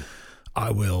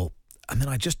 I will." And then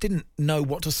I just didn't know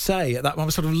what to say at that. I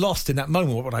was sort of lost in that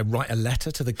moment. What would I write a letter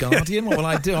to the Guardian? What will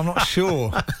I do? I'm not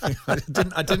sure. I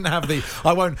didn't have the.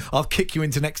 I'll kick you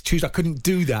into next Tuesday. I couldn't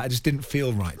do that. It just didn't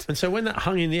feel right. And so when that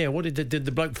hung in the air, what did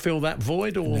the bloke fill that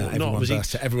void or not?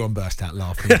 Everyone burst out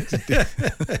laughing.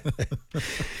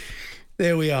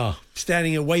 There we are,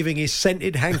 standing and waving his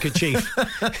scented handkerchief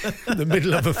in the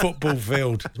middle of a football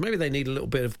field. Maybe they need a little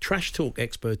bit of trash talk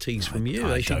expertise from you.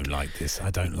 I don't like this.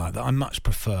 I don't like that. I much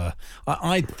prefer...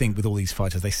 I think with all these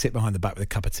fighters, they sit behind the back with a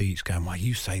cup of tea each going, well,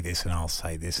 you say this and I'll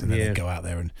say this, and then they go out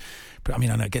there and... But I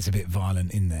mean, I know it gets a bit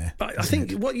violent in there. But I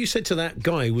think what you said to that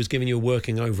guy who was giving you a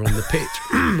working over on the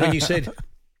pitch, when you said,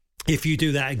 if you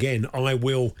do that again, I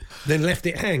will, then left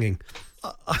it hanging.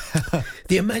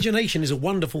 The imagination is a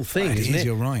wonderful thing, isn't it?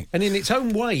 You're right. And in its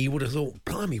own way, you would have thought,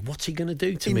 blimey, what's he going to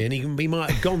do to me? And he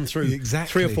might have gone through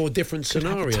 3 or 4 different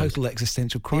scenarios. Total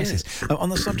existential crisis. Yeah. On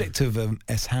the subject of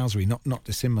S. Housery, not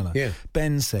dissimilar,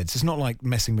 Ben said, it's not like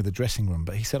messing with the dressing room,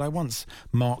 but he said, I once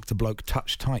marked a bloke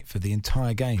touch tight for the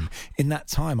entire game. In that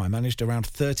time, I managed around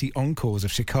 30 encores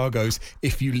of Chicago's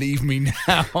If You Leave Me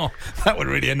Now. That would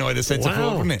really annoy the centre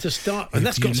forward, wouldn't it? To start, and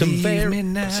that's got some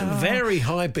very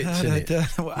high bits in it.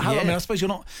 I mean, I suppose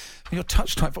you're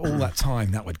touch tight for all that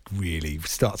time. That would really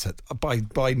start at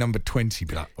by number 20.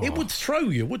 Be like, it would throw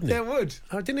you, wouldn't it? It would.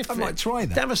 I might try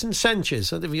that. Davison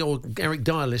Sanchez, I don't know if you're Eric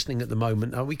Dyer listening at the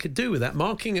moment. We could do with that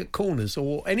marking at corners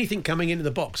or anything coming into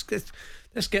the box.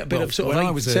 Let's get a bit of sort of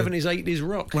 70s, 80s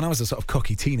rock. When I was a sort of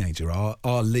cocky teenager, our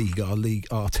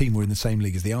team were in the same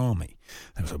league as the Army.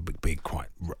 They were big, quite,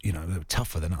 they were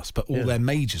tougher than us. But all their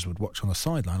majors would watch on the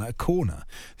sideline at a corner.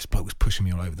 This bloke was pushing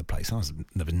me all over the place. There was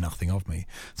nothing of me.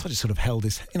 So I just sort of held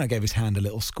gave his hand a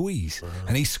little squeeze.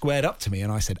 And he squared up to me and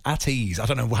I said, at ease. I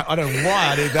don't know why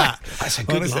I did that. That's a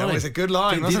good line. It's a good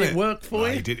line, wasn't it? Did it work for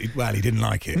you? He didn't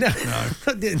like it. No.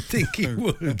 I didn't think he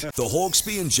would. The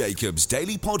Hawksbee and Jacobs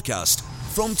Daily Podcast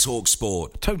from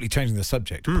TalkSport. Totally changing the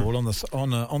subject, Paul, on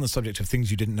the subject of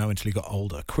things you didn't know until you got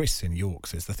older. Chris in York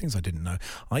says, the things I didn't know.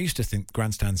 I used to think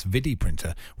Grandstand's Vidi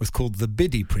printer was called the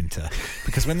Biddy printer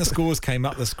because when the scores came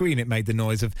up the screen, it made the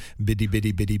noise of biddy,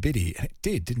 biddy, biddy, biddy. And it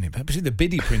did, didn't it? But the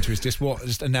Biddy printer is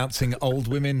just announcing old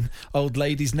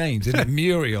ladies' names, isn't it?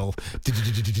 Muriel.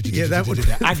 Yeah, that would...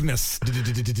 Agnes.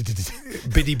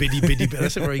 Biddy, biddy, biddy.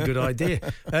 That's a very good idea.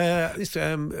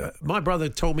 My brother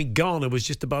told me Ghana was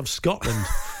just above Scotland.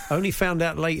 I only found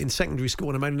out late in secondary school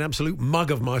and I made an absolute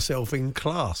mug of myself in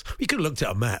class. You could have looked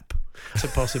at a map. It's a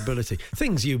possibility.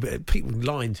 People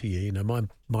lying to you.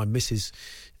 My missus,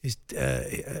 his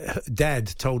dad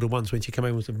told her once when she came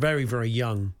home, was very, very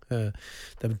young. They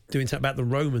were doing something about the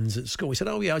Romans at school. He said,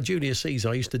 "Oh yeah, Julius Caesar.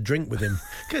 I used to drink with him."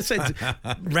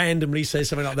 Randomly says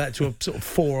something like that to a sort of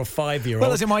 4 or 5 year old.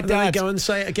 Well, my dad. They go and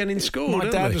say it again in school. My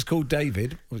dad was called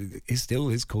David. He still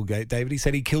is called David. He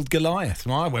said he killed Goliath.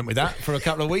 Well, I went with that for a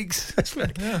couple of weeks.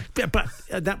 But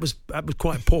that was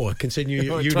quite poor considering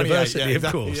university, of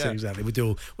course. Yeah. Exactly. We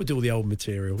do all the old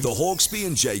material. The Hawksbee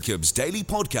and Jacobs Daily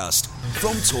Podcast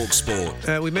from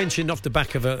TalkSport. We mentioned off the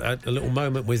back of a little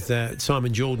moment with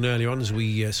Simon Jordan earlier on as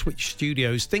we switched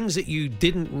studios, things that you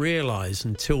didn't realise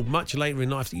until much later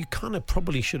in life that you kind of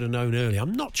probably should have known earlier.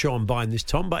 I'm not sure I'm buying this,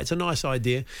 Tom, but it's a nice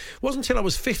idea. It wasn't until I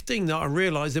was 15 that I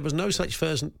realised there was no such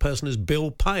person as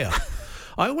Bill Payer.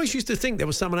 I always used to think there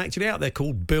was someone actually out there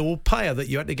called Bill Payer that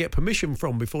you had to get permission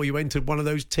from before you entered one of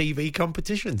those TV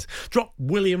competitions. Drop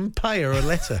William Payer a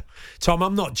letter. Tom,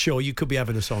 I'm not sure. You could be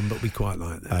having us on, but we quite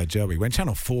like that. Joey, when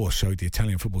Channel 4 showed the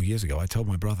Italian football years ago, I told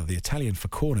my brother the Italian for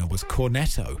corner was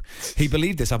cornetto. He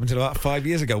believed this up until about 5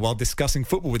 years ago while discussing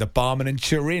football with a barman in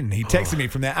Turin. He texted me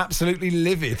from there absolutely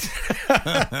livid.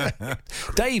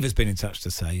 Dave has been in touch to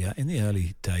say, in the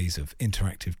early days of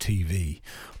interactive TV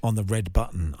on the red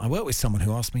button, I worked with someone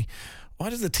who asked me, why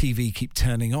does the TV keep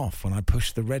turning off when I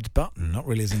push the red button? Not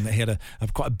realising that he had a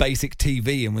quite a basic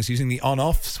TV and was using the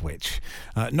on-off switch.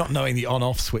 Not knowing the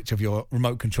on-off switch of your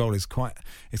remote control is quite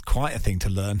a thing to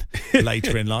learn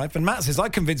later in life. And Matt says, I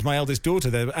convinced my eldest daughter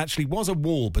there actually was a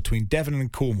wall between Devon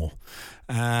and Cornwall.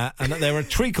 And that there are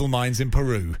treacle mines in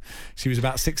Peru. She was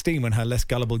about 16 when her less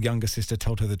gullible younger sister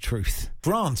told her the truth.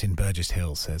 Grant in Burgess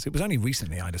Hill says, it was only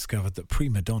recently I discovered that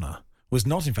prima donna was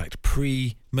not, in fact,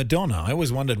 pre-Madonna. I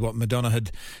always wondered what Madonna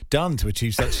had done to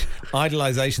achieve such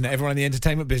idolisation that everyone in the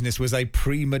entertainment business was a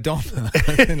pre-Madonna.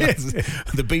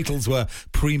 The Beatles were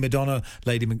pre-Madonna,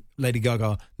 Lady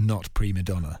Gaga, not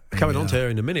pre-Madonna. Coming on to her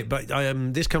in a minute, but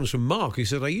this comes from Mark, who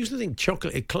said, I used to think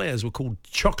chocolate eclairs were called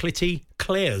chocolatey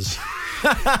Claires.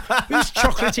 Who's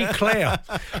chocolatey Claire?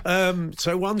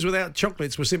 So ones without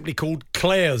chocolates were simply called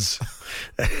Claires.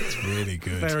 That's really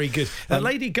good. Very good.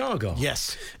 Lady Gaga.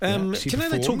 Yes. Do you know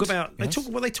they talk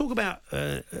about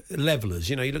levelers?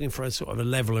 You know, you're looking for a sort of a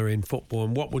leveler in football,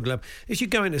 and what would if you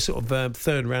go into sort of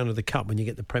third round of the cup when you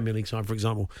get the Premier League side, for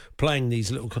example, playing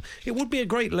these little, it would be a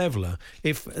great leveler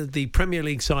if the Premier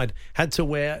League side had to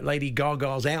wear Lady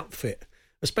Gaga's outfit,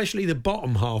 especially the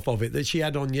bottom half of it that she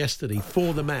had on yesterday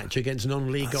for the match against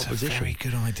non-league opposition. That's a very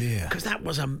good idea, because that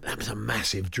was a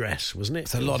massive dress, wasn't it?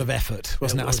 It's a lot of effort,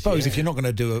 wasn't it? I yeah. suppose if you're not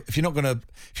going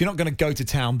to go to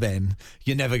town, then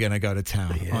you're never going to go to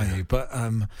town, are you? But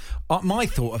my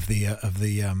thought of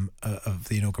the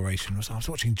inauguration was I was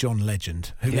watching John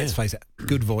Legend, who, let's face it,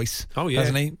 good voice,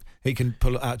 hasn't he? He can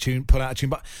pull out a tune, but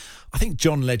I think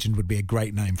John Legend would be a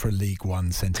great name for a League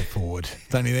One centre forward,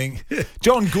 don't you think?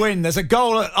 John Gwynn, there's a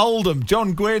goal at Oldham.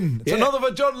 John Gwynn, it's another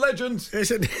for John Legend.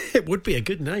 It would be a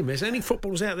good name. Is there any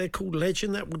footballers out there called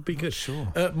Legend? That would be good.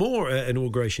 Sure. More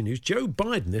inauguration news. Joe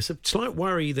Biden. There's a slight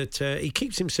worry that he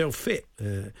keeps himself fit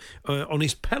on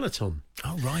his Peloton.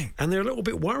 Oh, right. And they're a little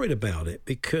bit worried about it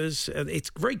because it's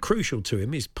very crucial to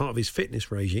him. He's part of his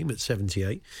fitness regime at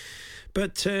 78.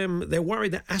 But they're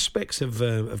worried that aspects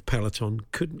of Peloton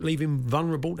could leave him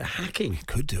vulnerable to hacking. It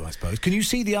could do, I suppose. Can you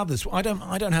see the others? I don't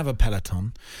have a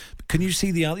Peloton. Can you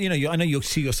see the other? You know, I know you'll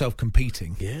see yourself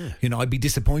competing. Yeah. You know, I'd be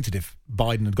disappointed if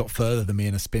Biden had got further than me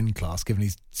in a spin class, given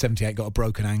he's 78, got a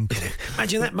broken ankle.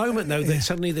 Imagine that moment, though, that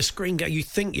suddenly the screen goes, you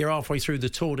think you're halfway through the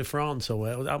Tour de France or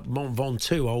up Mont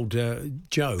Ventoux, old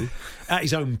Joe, at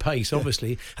his own pace,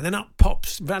 obviously, and then up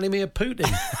pops Vladimir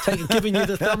Putin, giving you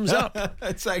the thumbs up.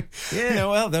 It's like,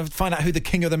 well, they'll find out who the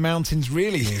king of the mountains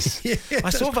really is. I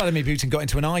saw Vladimir Putin got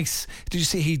into an ice. Did you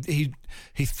see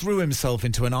he threw himself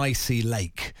into an icy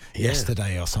lake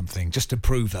yesterday or something, just to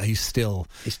prove that he's still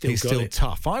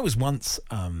tough. I was once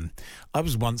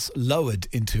lowered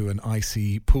into an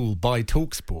icy pool by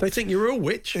TalkSport. They think you're a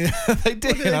witch. They did. What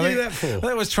did they do that for?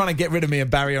 They was trying to get rid of me and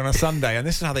Barry on a Sunday, and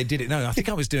this is how they did it. No, I think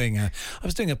I was doing a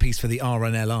piece for the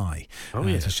RNLI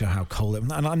to show how cold it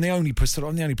was. And I'm the only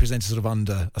presenter sort of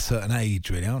under a certain age,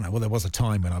 really, aren't I? Well, there was a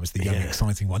time when I was the young,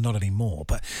 exciting one, not anymore.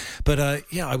 But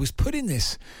I was put in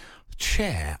this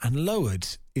chair and lowered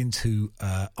into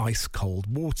ice cold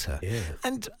water,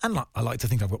 and I like to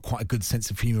think I've got quite a good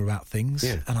sense of humour about things,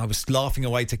 and I was laughing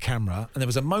away to camera, and there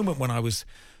was a moment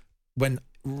when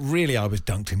really I was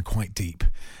dunked in quite deep,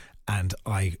 and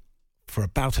for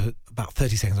about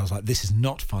 30 seconds I was like, this is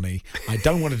not funny, I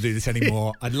don't want to do this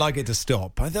anymore, I'd like it to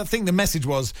stop. I think the message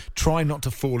was, try not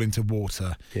to fall into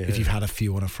water if you've had a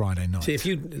few on a Friday night.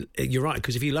 See, you're right,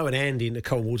 because if you lowered Andy into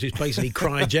cold water, it's basically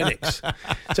cryogenics.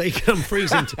 So you can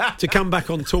unfreeze him to come back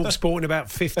on TalkSport in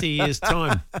about 50 years'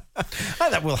 time.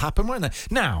 That will happen, won't it?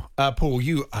 Now, Paul,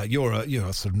 you're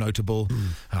a sort of notable,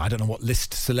 I don't know what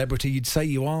list celebrity you'd say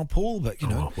you are, Paul, but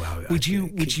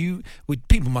would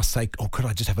people must say, could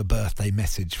I just have a birthday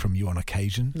message from you on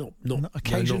occasion? Not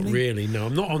occasionally. Not really. No,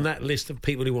 I'm not on that list of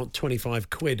people who want 25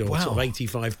 quid or sort of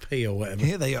 85p or whatever.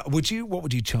 Here they are. What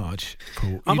would you charge,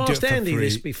 Paul? I've asked Andy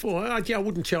this before. I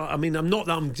wouldn't charge. I mean, I'm not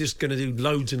that I'm just going to do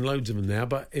loads and loads of them now,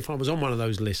 but if I was on one of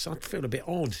those lists, I'd feel a bit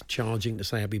odd charging to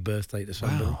say happy birthday to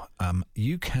somebody. Wow.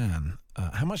 You can.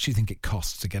 How much do you think it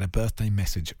costs to get a birthday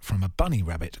message from a bunny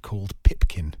rabbit called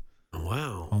Pipkin?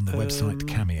 Wow. On the website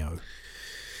Cameo.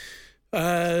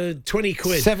 20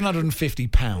 quid.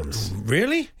 £750.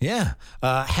 Really? Yeah.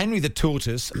 Henry the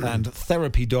Tortoise and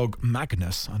Therapy Dog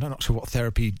Magnus. I'm not sure what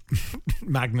Therapy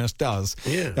Magnus does.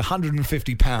 Yeah.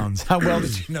 £150. How well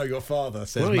did you know your father,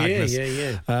 says Magnus.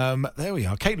 Yeah. There we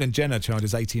are. Caitlin Jenner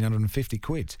charges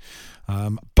 £1,850.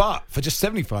 But for just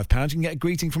 £75, you can get a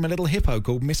greeting from a little hippo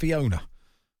called Miss Fiona.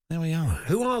 There we are.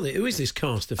 Who are they? Who is this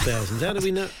cast of thousands? How do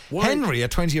we know? Why? Henry, a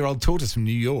 20-year-old tortoise from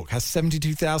New York, has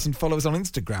 72,000 followers on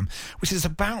Instagram, which is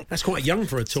about... That's quite young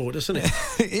for a tortoise, isn't it?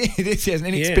 It is, yes, an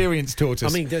inexperienced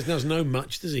tortoise. I mean, doesn't know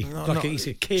much, does he? He's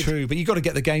a kid. True, but you've got to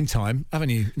get the game time, haven't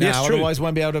you? Now, yes, true. Otherwise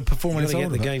won't be able to perform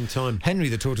in the game time. Henry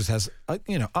the tortoise has,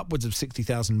 upwards of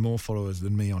 60,000 more followers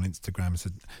than me on Instagram. It's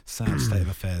a sad state of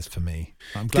affairs for me.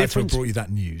 I'm glad to have brought you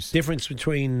that news. Difference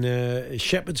between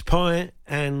shepherd's pie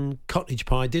and cottage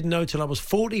pie. Didn't know till I was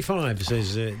 45,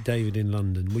 says David in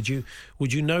London. Would you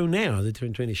know now the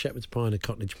difference between a shepherd's pie and a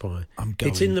cottage pie?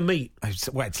 It's in the meat.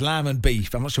 It's lamb and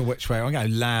beef. I'm not sure which way. I'm going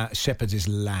to go shepherd's is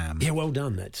lamb. Yeah, well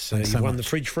done. That's you won the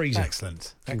fridge freezer.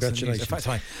 Excellent. Congratulations. In fact,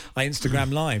 I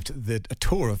Instagram lived a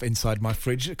tour of inside my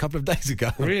fridge a couple of days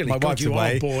ago. Really? My wife's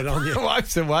away. Are bored, aren't you? My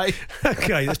wife's away.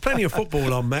 Okay, there's plenty of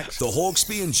football on, Max. The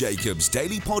Hawksbee and Jacobs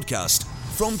Daily Podcast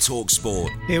from TalkSport.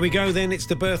 Here we go then. It's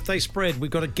the birthday spread.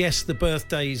 We've got to guess the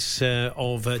birthdays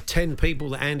of 10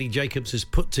 people that Andy Jacobs has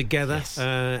put together. Yes.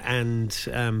 And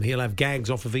he'll have gags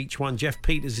off of each one. Jeff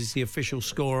Peters is the official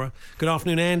scorer. Good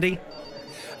afternoon, Andy.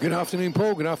 Good afternoon,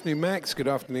 Paul. Good afternoon, Max. Good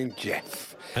afternoon,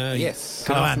 Jeff. Yes.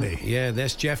 Hello, Andy. Yeah,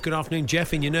 there's Jeff. Good afternoon,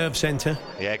 Jeff, in your nerve centre.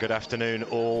 Yeah, good afternoon,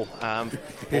 all.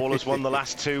 All has won the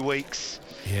last 2 weeks.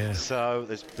 Yeah. So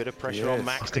there's a bit of pressure on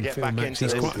Max to get back Max. into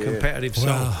He's this. quite a competitive soul.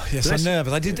 Well, yes, I'm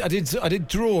nervous. I did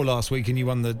draw last week, and you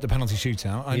won the penalty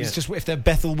shootout. And it's just if their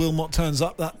Bethel Wilmot turns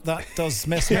up, that does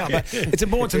mess me up. But it's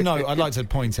important to note. I'd like to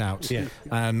point out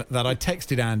that I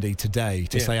texted Andy today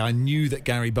to say I knew that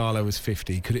Gary Barlow was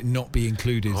 50. Could it not be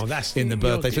included in the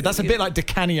birthday? So that's a bit like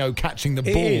DiCanio catching the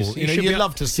ball. You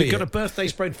love to see. You've got a birthday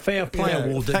spread fair play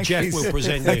award that Jeff will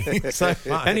present you. So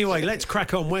anyway, let's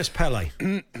crack on. Where's Pele?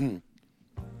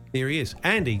 Here he is.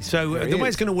 Andy, so the way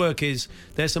it's going to work is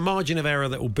there's a margin of error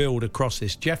that will build across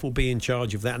this. Jeff will be in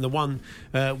charge of that, and the one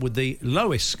with the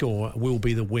lowest score will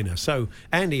be the winner. So,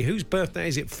 Andy, whose birthday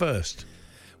is it first?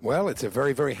 Well, it's a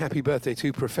very, very happy birthday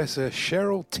to Professor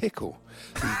Cheryl Tickle,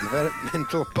 the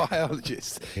developmental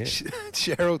biologist. Yeah.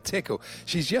 Cheryl Tickle.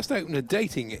 She's just opened a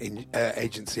dating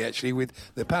agency, actually, with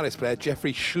the Palace player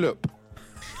Jeffrey Schlupp.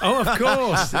 Oh, of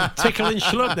course. Tickle and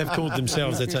Schlupp, they've called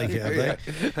themselves, I take it, have they?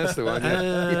 Yeah, that's the one,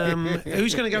 yeah.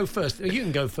 Who's going to go first? You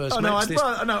can go first, Max.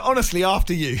 No, honestly,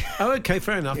 after you. Oh, OK,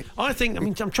 fair enough. I'm trying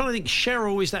to think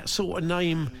Cheryl is that sort of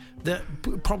name that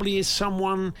probably is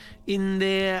someone in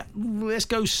there. Let's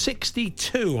go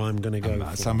 62, I'm going to go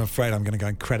for. So I'm afraid I'm going to go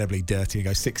incredibly dirty and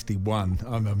go 61.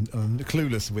 I'm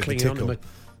clueless with the tickle.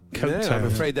 No, I'm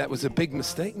afraid that was a big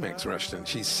mistake, Max Rushton.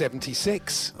 She's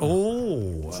 76.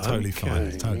 Oh, it's totally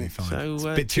fine. Totally fine. So, it's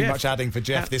a bit too much adding for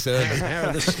Jeff this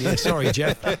early. Sorry,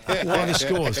 Jeff. What are the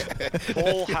scores?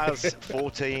 Paul has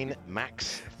 14,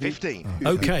 Max 15.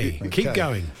 Okay, keep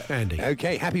going, Andy.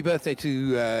 Okay, happy birthday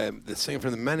to the singer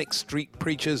from the Manic Street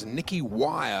Preachers, Nicky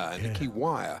Wire. Nicky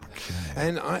Wire. Okay.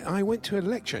 And I went to a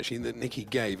lecture, actually, that Nicky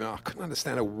gave, and I couldn't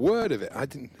understand a word of it. I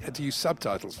had to use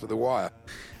subtitles for the wire.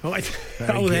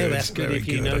 That's good if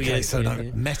you know. Okay, so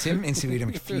met him, interviewed him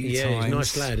a few times. He's a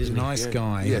nice lad, isn't he? Nice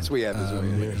guy. Yes, we have as well.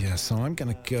 Yeah, so I'm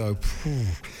going to go.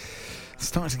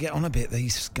 Starting to get on a bit,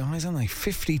 these guys, aren't they?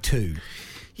 52.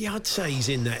 Yeah, I'd say he's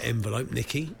in that envelope,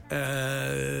 Nicky.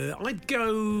 I'd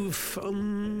go.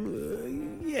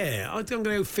 I'm going to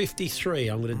go 53.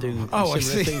 I'm going to do. I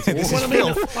see.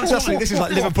 This is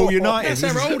like Liverpool United.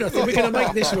 That's our old. I think we're going to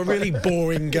make this a really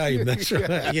boring game. That's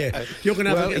right. Yeah, you're going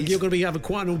to have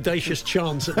quite an audacious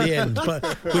chance at the end, but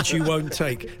which you won't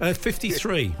take.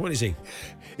 53. What is he?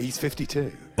 He's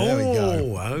 52. There we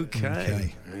go.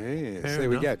 Okay. Yes, there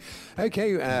we go.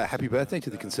 Okay, happy birthday to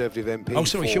the Conservative MP. Oh,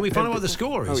 sorry, shall we find out what the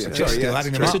score is? Oh, yeah.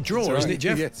 It's a draw, isn't it,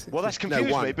 Jeff? Yes. Well, that's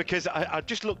confused me because I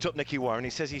just looked up Nicky Wire and he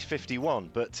says he's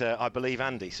 51, but I believe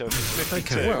Andy, so if he's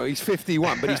 52. Okay. Well, he's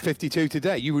 51, but he's 52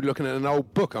 today. You were looking at an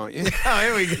old book, aren't you? Oh,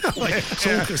 here we go.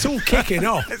 It's all kicking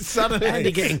off.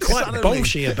 Andy getting quite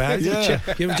bolshy about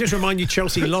it. You just remind you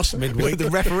Chelsea lost midweek. The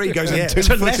referee goes in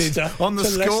two-footed on the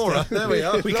scorer. There we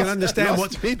are. We can understand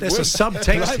there's a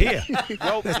subtext just here.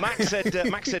 Well, Max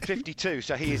said 52,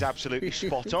 so he is absolutely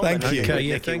spot on. Thank you. Okay,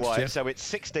 yeah, Nicky thanks, Wyatt. Jeff. So it's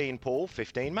 16 Paul,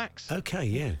 15 Max. Okay,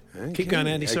 yeah. Okay, Keep going,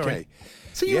 Andy. Sorry. okay.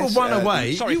 So you Yes, were one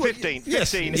away. Sorry, You were- 15.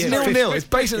 Yes, 15. it's Yeah. 0-0. It's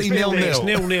basically It's 0-0. It's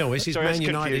 0-0. This is Sorry, Man that's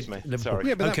United. confused me. Liverpool. Sorry.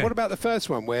 Yeah, but Okay. what about the first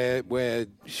one where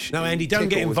No, Andy, don't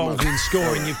get Tickle was involved my- in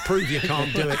scoring. You've proved you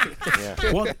can't do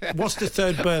it. What's the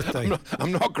third birthday?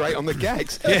 I'm not great on the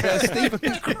gags.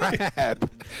 Stephen Crabb,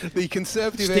 the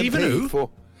Conservative Stephen MP who? for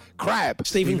Crabb.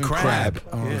 Stephen Crabb.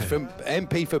 Oh, Yeah. from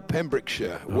MP for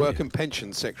Pembrokeshire, Work and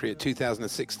Pension Secretary at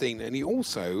 2016, and he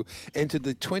also entered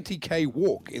the 20k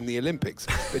walk in the Olympics.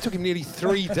 But it took him nearly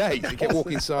 3 days. He kept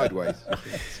walking sideways.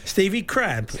 Stevie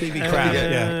Crabb. Crabb,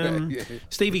 yeah.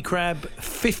 Stevie Crabb,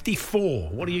 54.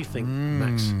 What do you think,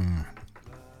 Max?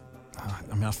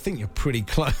 I mean, I think you're pretty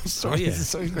close. Sorry, yeah.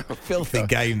 It's a filthy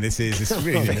game. This is. It's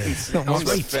really. It's not On the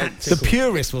much- fence. the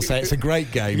purists will say it's a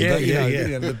great game. Yeah, but, you know,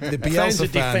 yeah. the Fans are Bielsa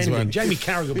fans defending. won't. Jamie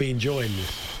Carragher will be enjoying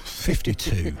this.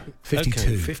 52. 52.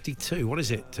 Okay, 52. What is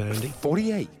it, Andy?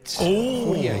 48. Oh,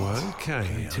 48.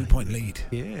 okay. 2-point lead.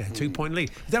 Yeah, 2-point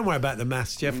lead. Don't worry about the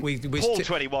maths, Jeff. We Paul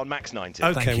 21, Max 90.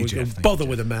 okay, Thank you, we'll Jeff. Thank bother you,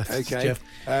 with the maths, Okay. Jeff.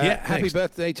 Happy next.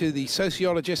 birthday to the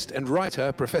sociologist and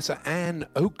writer, Professor Anne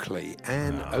Oakley.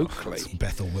 Anne Oakley. It's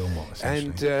Bethel Wilmot.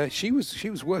 essentially. And she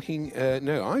was working.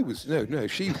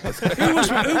 She was. Who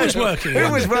was working?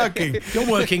 Who was working? You're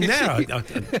working now,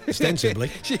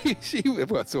 ostensibly.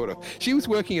 Well, sort of. She was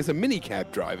working as a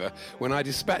minicab driver when I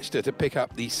dispatched her to pick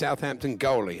up the Southampton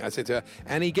goalie. I said to her,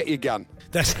 Annie, get your gun.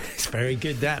 That's very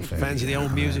good. That fans of the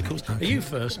old musicals. Are you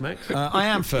first, Max? I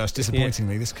am first.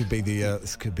 Disappointingly, this could be a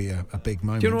big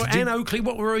moment. Do you know what, Did Anne Oakley?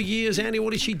 What were her years, Andy?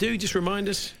 What did she do? Just remind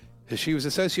us. She was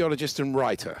a sociologist and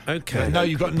writer. Okay. No,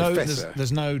 you've got no. Professor.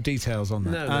 There's no details on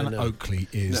that. No, Anne no. Oakley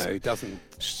is. No, it doesn't.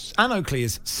 Anne Oakley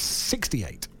is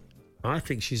 68. I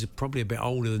think she's probably a bit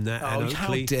older than that. Anne how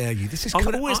Oakley. dare you? This is I'm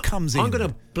gonna- always I- comes in. I'm going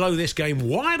to blow this game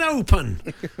wide open.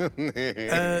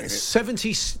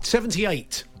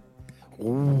 78.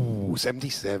 Ooh,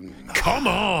 77. Come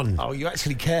on. Oh, you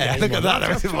actually care. Yeah, Look at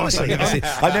that. of course I do.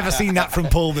 I've never seen that from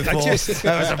Paul before.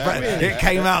 It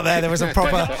came out there. There was a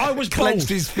proper. I was clenched bold.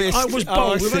 his fist. I was Oh,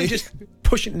 bold. I we weren't see. just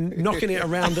pushing, knocking it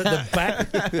around at the back.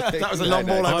 That was a long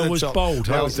ball over I the was top. bold.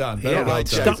 Well done. Yeah, Well I done.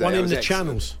 stuck one That in was the excellent.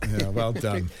 channels. Yeah, well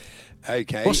done.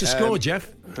 Okay. What's the score, Jeff?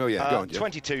 Oh, yeah, go on, Jeff.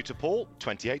 22 to Paul,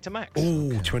 28 to Max.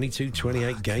 Oh,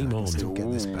 22-28 game on.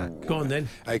 Get this back. Go on then.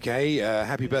 Okay,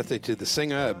 happy birthday to the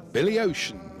singer Billy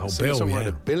Ocean. Oh, Singer-songwriter Bill,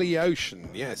 yeah. Billy Ocean,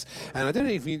 yes. And I don't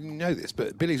know if you know this,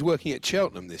 but Billy's working at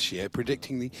Cheltenham this year,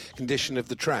 predicting the condition of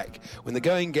the track. When the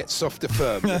going gets soft to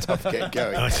firm, the tough get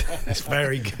going. That's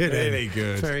very good. Really Andy.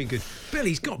 good. Very good.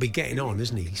 Billy's got to be getting on,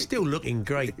 isn't he? He's still looking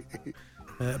great.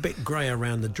 A bit grey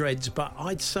around the dreads, but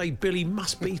I'd say Billy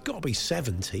he's got to be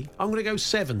 70. I'm going to go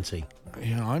 70.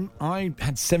 Yeah, I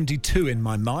had 72 in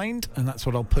my mind, and that's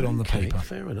what I'll put on the Okay, paper.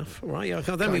 fair enough. All right, I don't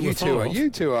Oh, think you, we're far off.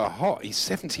 you two are hot. He's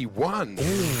 71.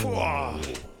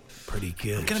 Pretty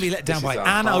good. I'm going to be let down This by is a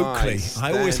Anne high Oakley.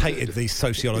 I always standard. hated the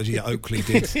sociology that Oakley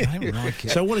did. I don't like it.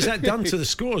 So what has that done to the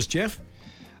scores, Jeff?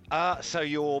 So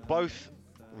you're both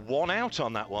one out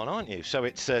on that one, aren't you? So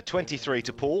it's 23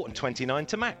 to Paul and 29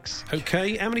 to Max.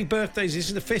 Okay, how many birthdays? This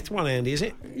is the fifth one, Andy, is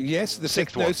it? Yes, the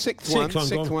Sixth sixth one. one. Sixth one. Sixth one,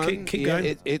 Sixth go on. one. Keep Yeah,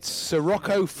 going. it's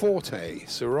Sirocco Forte.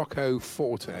 Sirocco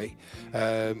Forte,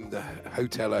 the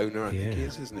hotel owner, I think he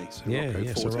is, isn't he?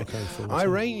 Yeah, Sirocco Forte. I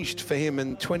arranged for him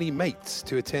and 20 mates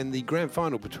to attend the grand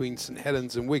final between St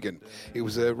Helens and Wigan. It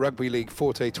was a Rugby League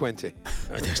Forte 20.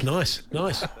 That's nice.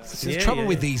 The trouble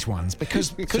with these ones,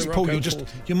 because Paul, Sirocco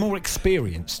you're more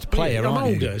experienced player, I'm aren't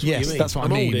older, you? is what you Yes, mean. that's what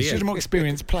I'm I mean. older, yeah. You're a more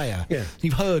experienced player. Yeah.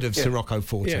 You've heard of Sirocco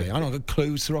Forte. Yeah. I don't have a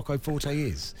clue Sirocco Forte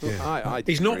is. I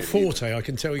He's not really- Forte, I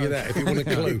can tell you that, if you want a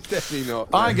clue. Definitely not.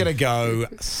 I'm going to go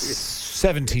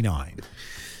 79.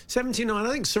 79,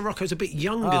 I think Sirocco's a bit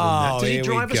younger than Oh, that. Does he here we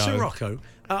drive a go. Sirocco?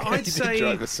 I'd He did say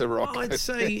drive a Sirocco. I'd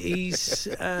say he's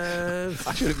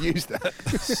I should have used that.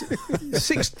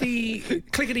 60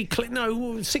 clickety click.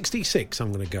 No, 66.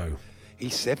 I'm going to go.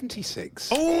 He's 76.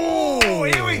 Oh,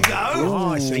 here we go. Oh,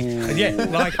 I see. And yeah,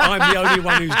 like I'm the only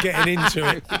one who's getting into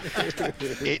it.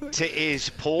 It is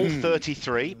Paul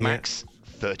 33, Max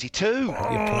 32. You're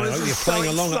playing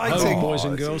along at exciting. home, boys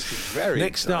and Oh, girls. this is very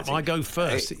Next up, exciting. I go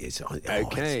first. It's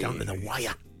down to the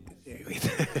wire.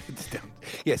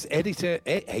 Yes, editor.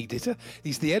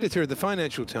 He's the editor of the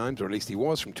Financial Times, or at least he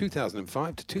was from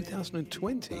 2005 to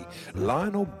 2020.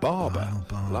 Lionel Barber.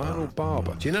 Lionel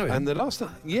Barber. Do you know him? And the last time,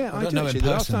 I do. know him Actually, the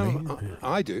last time personally.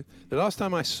 I do. The last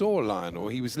time I saw Lionel,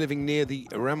 he was living near the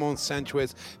Ramon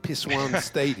Sanchez Pizjuan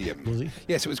Stadium. Was he?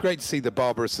 Yes, it was great to see the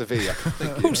Barber of Sevilla.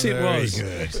 Of course it Very was.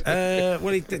 good.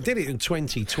 Well, he did it in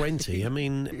 2020. I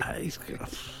mean,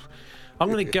 I'm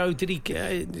going to go. Did he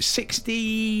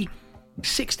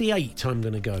 68? I'm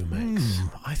going to go, Max.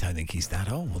 I don't think he's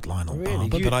that old, Lionel Really?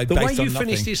 Barber. But The way you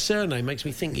finished his surname makes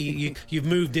me think you've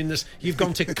moved in this. You've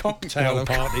gone to cocktail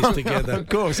parties together. Of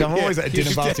course, I'm always at a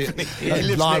dinner party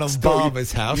at Lionel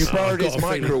Barber's house. You borrowed his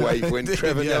microwave when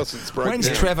Trevor Nelson's broke When's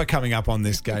down. Trevor coming up on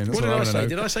this game? That's What did I say? know.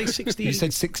 Did I say 60? You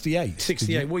said 68.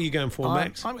 68. What are you going for,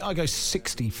 Max? I go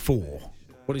 64.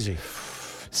 What is he?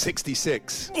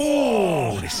 66.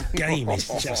 Oh, this game is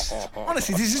just...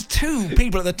 Honestly, this is two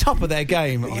people at the top of their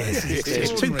game.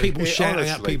 It's two people shouting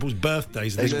out people's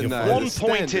birthdays. One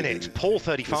point in it. Paul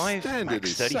 35, Standard Max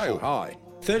is 34. so high.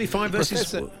 35 versus...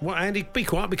 Professor- What, Andy? Be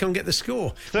quiet, we can't get the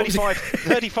score.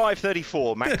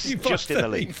 35-34, Max, 35, just in the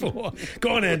lead. 34. Go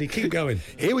on, Andy, keep going.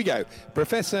 Here we go.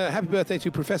 Happy birthday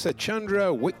to Professor Chandra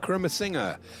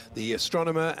Wickramasinghe, the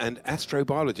astronomer and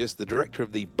astrobiologist, the director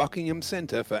of the Buckingham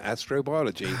Centre for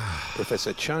Astrobiology,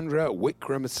 Professor Chandra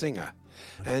Wickramasinghe.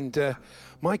 And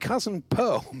my cousin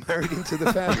Pearl married into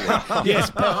the family. Yes,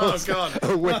 Pearl's a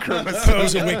Wickramasinghe.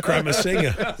 Pearl's a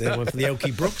Wickramasinghe. They're one for the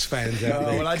Elkie Brooks fans out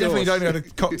there. Well, I definitely don't go to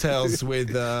cocktails with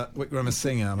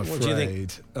Wickramasinghe, I'm afraid. What do you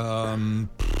think?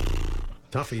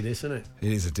 Toughie, this, isn't it?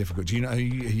 It is a difficult. Do you know who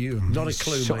you? Not a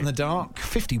clue, Shot mate. in the dark.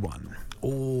 51.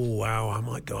 Oh, wow, I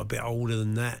might go a bit older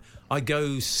than that. I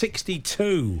go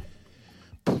 62.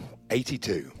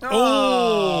 82.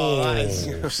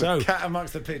 So, Cat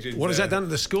amongst the pigeons. what has that done to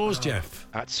the scores, Jeff?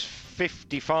 That's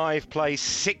 55 plays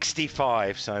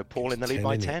 65, so Paul in the lead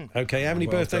by 10. Okay, how many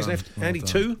Well birthdays done, left? well Andy, done.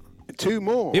 2? Two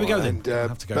more. Here we go then. And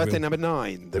have to go birthday real- number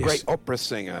 9, the Yes. great opera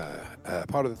singer,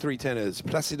 part of the Three Tenors,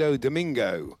 Placido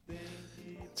Domingo.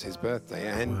 It's his birthday,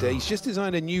 and he's just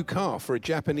designed a new car for a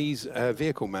Japanese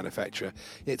vehicle manufacturer.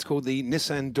 It's called the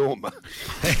Nissan Dorma.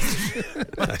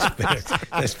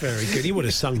 That's very good. He would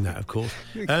have sung that, of course.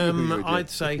 I'd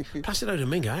say Placido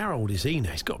Domingo, how old is he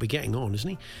now? He's got to be getting on, isn't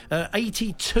he?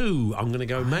 82, I'm going to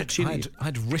go, Max.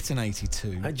 I'd written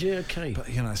 82. Okay. But,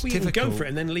 you know, it's well, you can difficult. go for it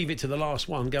and then leave it to the last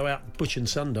one. Go out Bush and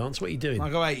Sundance. What are you doing? I'll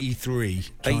go 83.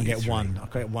 Try and get 83. one. I'll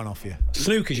get one off you.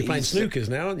 Snookers. You're playing snookers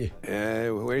now, aren't you?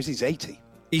 Where is he? He's 80.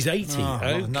 He's 80. Oh,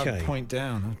 okay. another point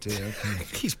down. Oh, dear. Okay.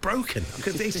 He's broken.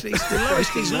 He's the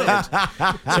lowest he's looked.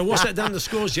 So what's that done to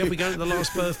scores, Jeff? We go to the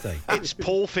last birthday. It's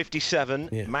Paul 57,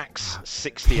 Yeah. Max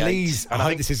 68. Please, I And hope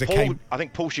think this is a Paul, game. I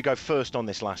think Paul should go first on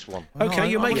this last one. Okay, No,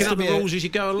 you're I making want up it the to be rules as you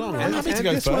go along. I'm happy to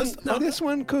go this first. One, this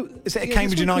one could... Is it a yeah,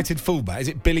 Cambridge this one United fullback? Is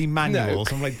it Billy Manuel No. or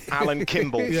something like Alan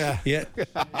Kimball. Yeah. Yeah.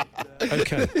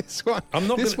 Okay. This one, I'm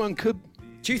not this gonna- one could...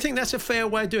 Do you think that's a fair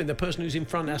way of doing it? The person who's in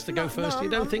front has to go first? You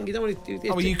don't want to...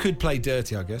 Oh, well, you could play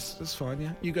dirty, I guess. That's fine,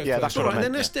 yeah. You go Yeah, first. that's All what I right,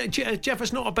 then meant, that's, Jeff,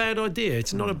 it's not a bad idea.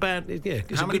 It's not a bad... Yeah,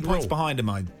 it's How a many good points rule. behind am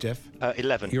I, Jeff?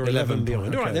 11. You're 11 11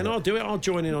 behind. All right, okay, then then. I'll do it. I'll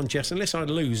join in on Jeff's, unless I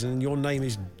lose and your name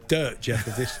is Dirt, Jeff,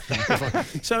 of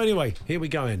this. So anyway, here we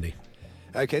go, Andy.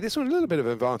 Okay, this one a little bit of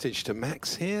advantage to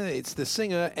Max here. It's the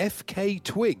singer F.K.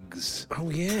 Twigs. Oh,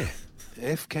 yeah.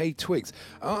 F.K. Twigs.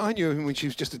 I knew him when she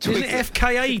was just a Isn't twig. it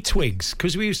FKA Twigs?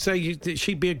 Because we used to say that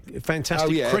she'd be a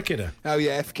fantastic cricketer. Oh,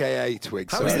 yeah, F.K.A.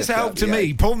 Twigs. How Sorry, does this help to yeah.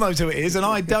 me? Paul knows who it is and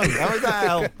I don't. How does that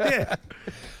help? Yeah.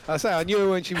 I say, I knew her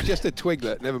when she was just a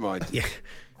twiglet. Never mind. Yeah.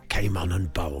 Came on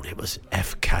and bowled. It was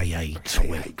FKA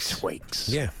Twigs. Twigs.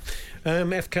 Yeah.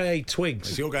 FKA Twigs.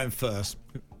 So you're going first.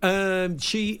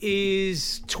 She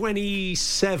is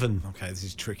 27. Okay, this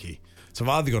is tricky. So I've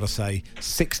either got to say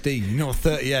 16 or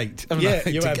 38. haven't Yeah, I,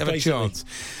 you to have have a basically. chance.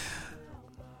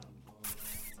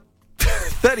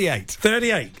 38.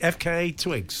 38. FKA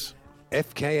Twigs.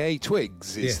 F.K.A.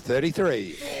 Twigs is Yeah.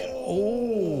 33.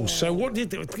 Oh, so what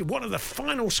are the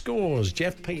final scores,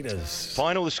 Jeff Peters?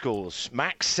 Final scores.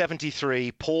 Max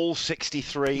 73, Paul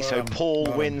 63. So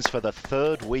Paul wins for the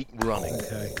third week running.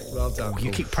 Okay, well done. You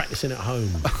Paul. keep practicing at home.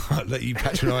 I'll let you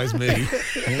patronise me.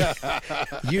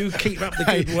 You keep up the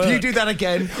Hey, good work. you do that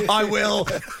again, I will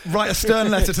write a stern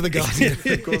letter to the Guardian.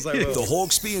 Of course I will. The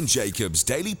Hawksby and Jacobs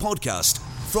Daily Podcast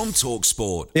from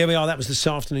TalkSport. There we are. That was this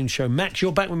afternoon's show. Max,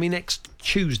 you're back with me next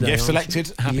Tuesday. Yes, aren't you?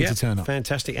 selected. Happy to turn up.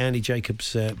 Fantastic. Andy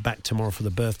Jacobs back tomorrow for the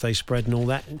birthday spread and all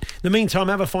that. In the meantime,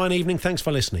 have a fine evening. Thanks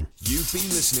for listening. You've been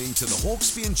listening to the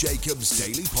Hawksby and Jacobs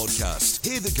Daily Podcast.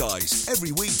 Hear the guys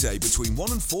every weekday between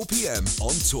 1 and 4 p.m.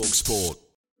 on TalkSport.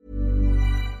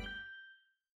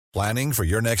 Planning for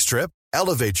your next trip?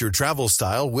 Elevate your travel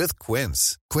style with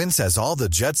Quince. Quince has all the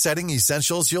jet-setting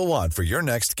essentials you'll want for your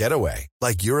next getaway,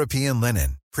 like European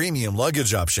linen, premium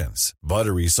luggage options,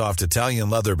 buttery soft Italian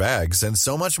leather bags, and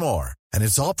so much more. And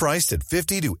it's all priced at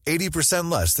 50 to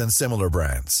 80% less than similar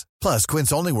brands. Plus,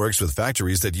 Quince only works with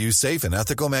factories that use safe and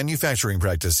ethical manufacturing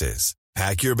practices.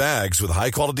 Pack your bags with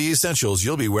high-quality essentials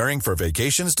you'll be wearing for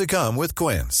vacations to come with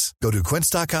Quince. Go to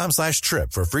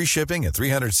quince.com/trip for free shipping and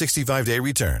 365-day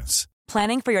returns.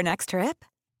 Planning for your next trip?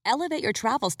 Elevate your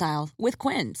travel style with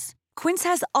Quince. Quince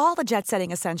has all the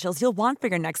jet-setting essentials you'll want for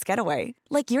your next getaway,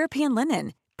 like European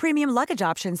linen, premium luggage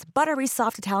options, buttery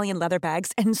soft Italian leather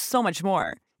bags, and so much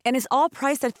more. And is all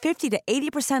priced at 50 to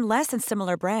 80% less than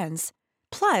similar brands.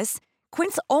 Plus,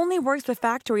 Quince only works with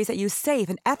factories that use safe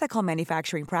and ethical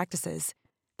manufacturing practices.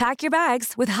 Pack your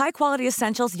bags with high-quality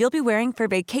essentials you'll be wearing for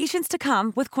vacations to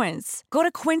come with Quince. Go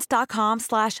to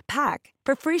quince.com/pack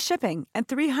for free shipping and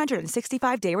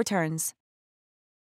 365-day returns.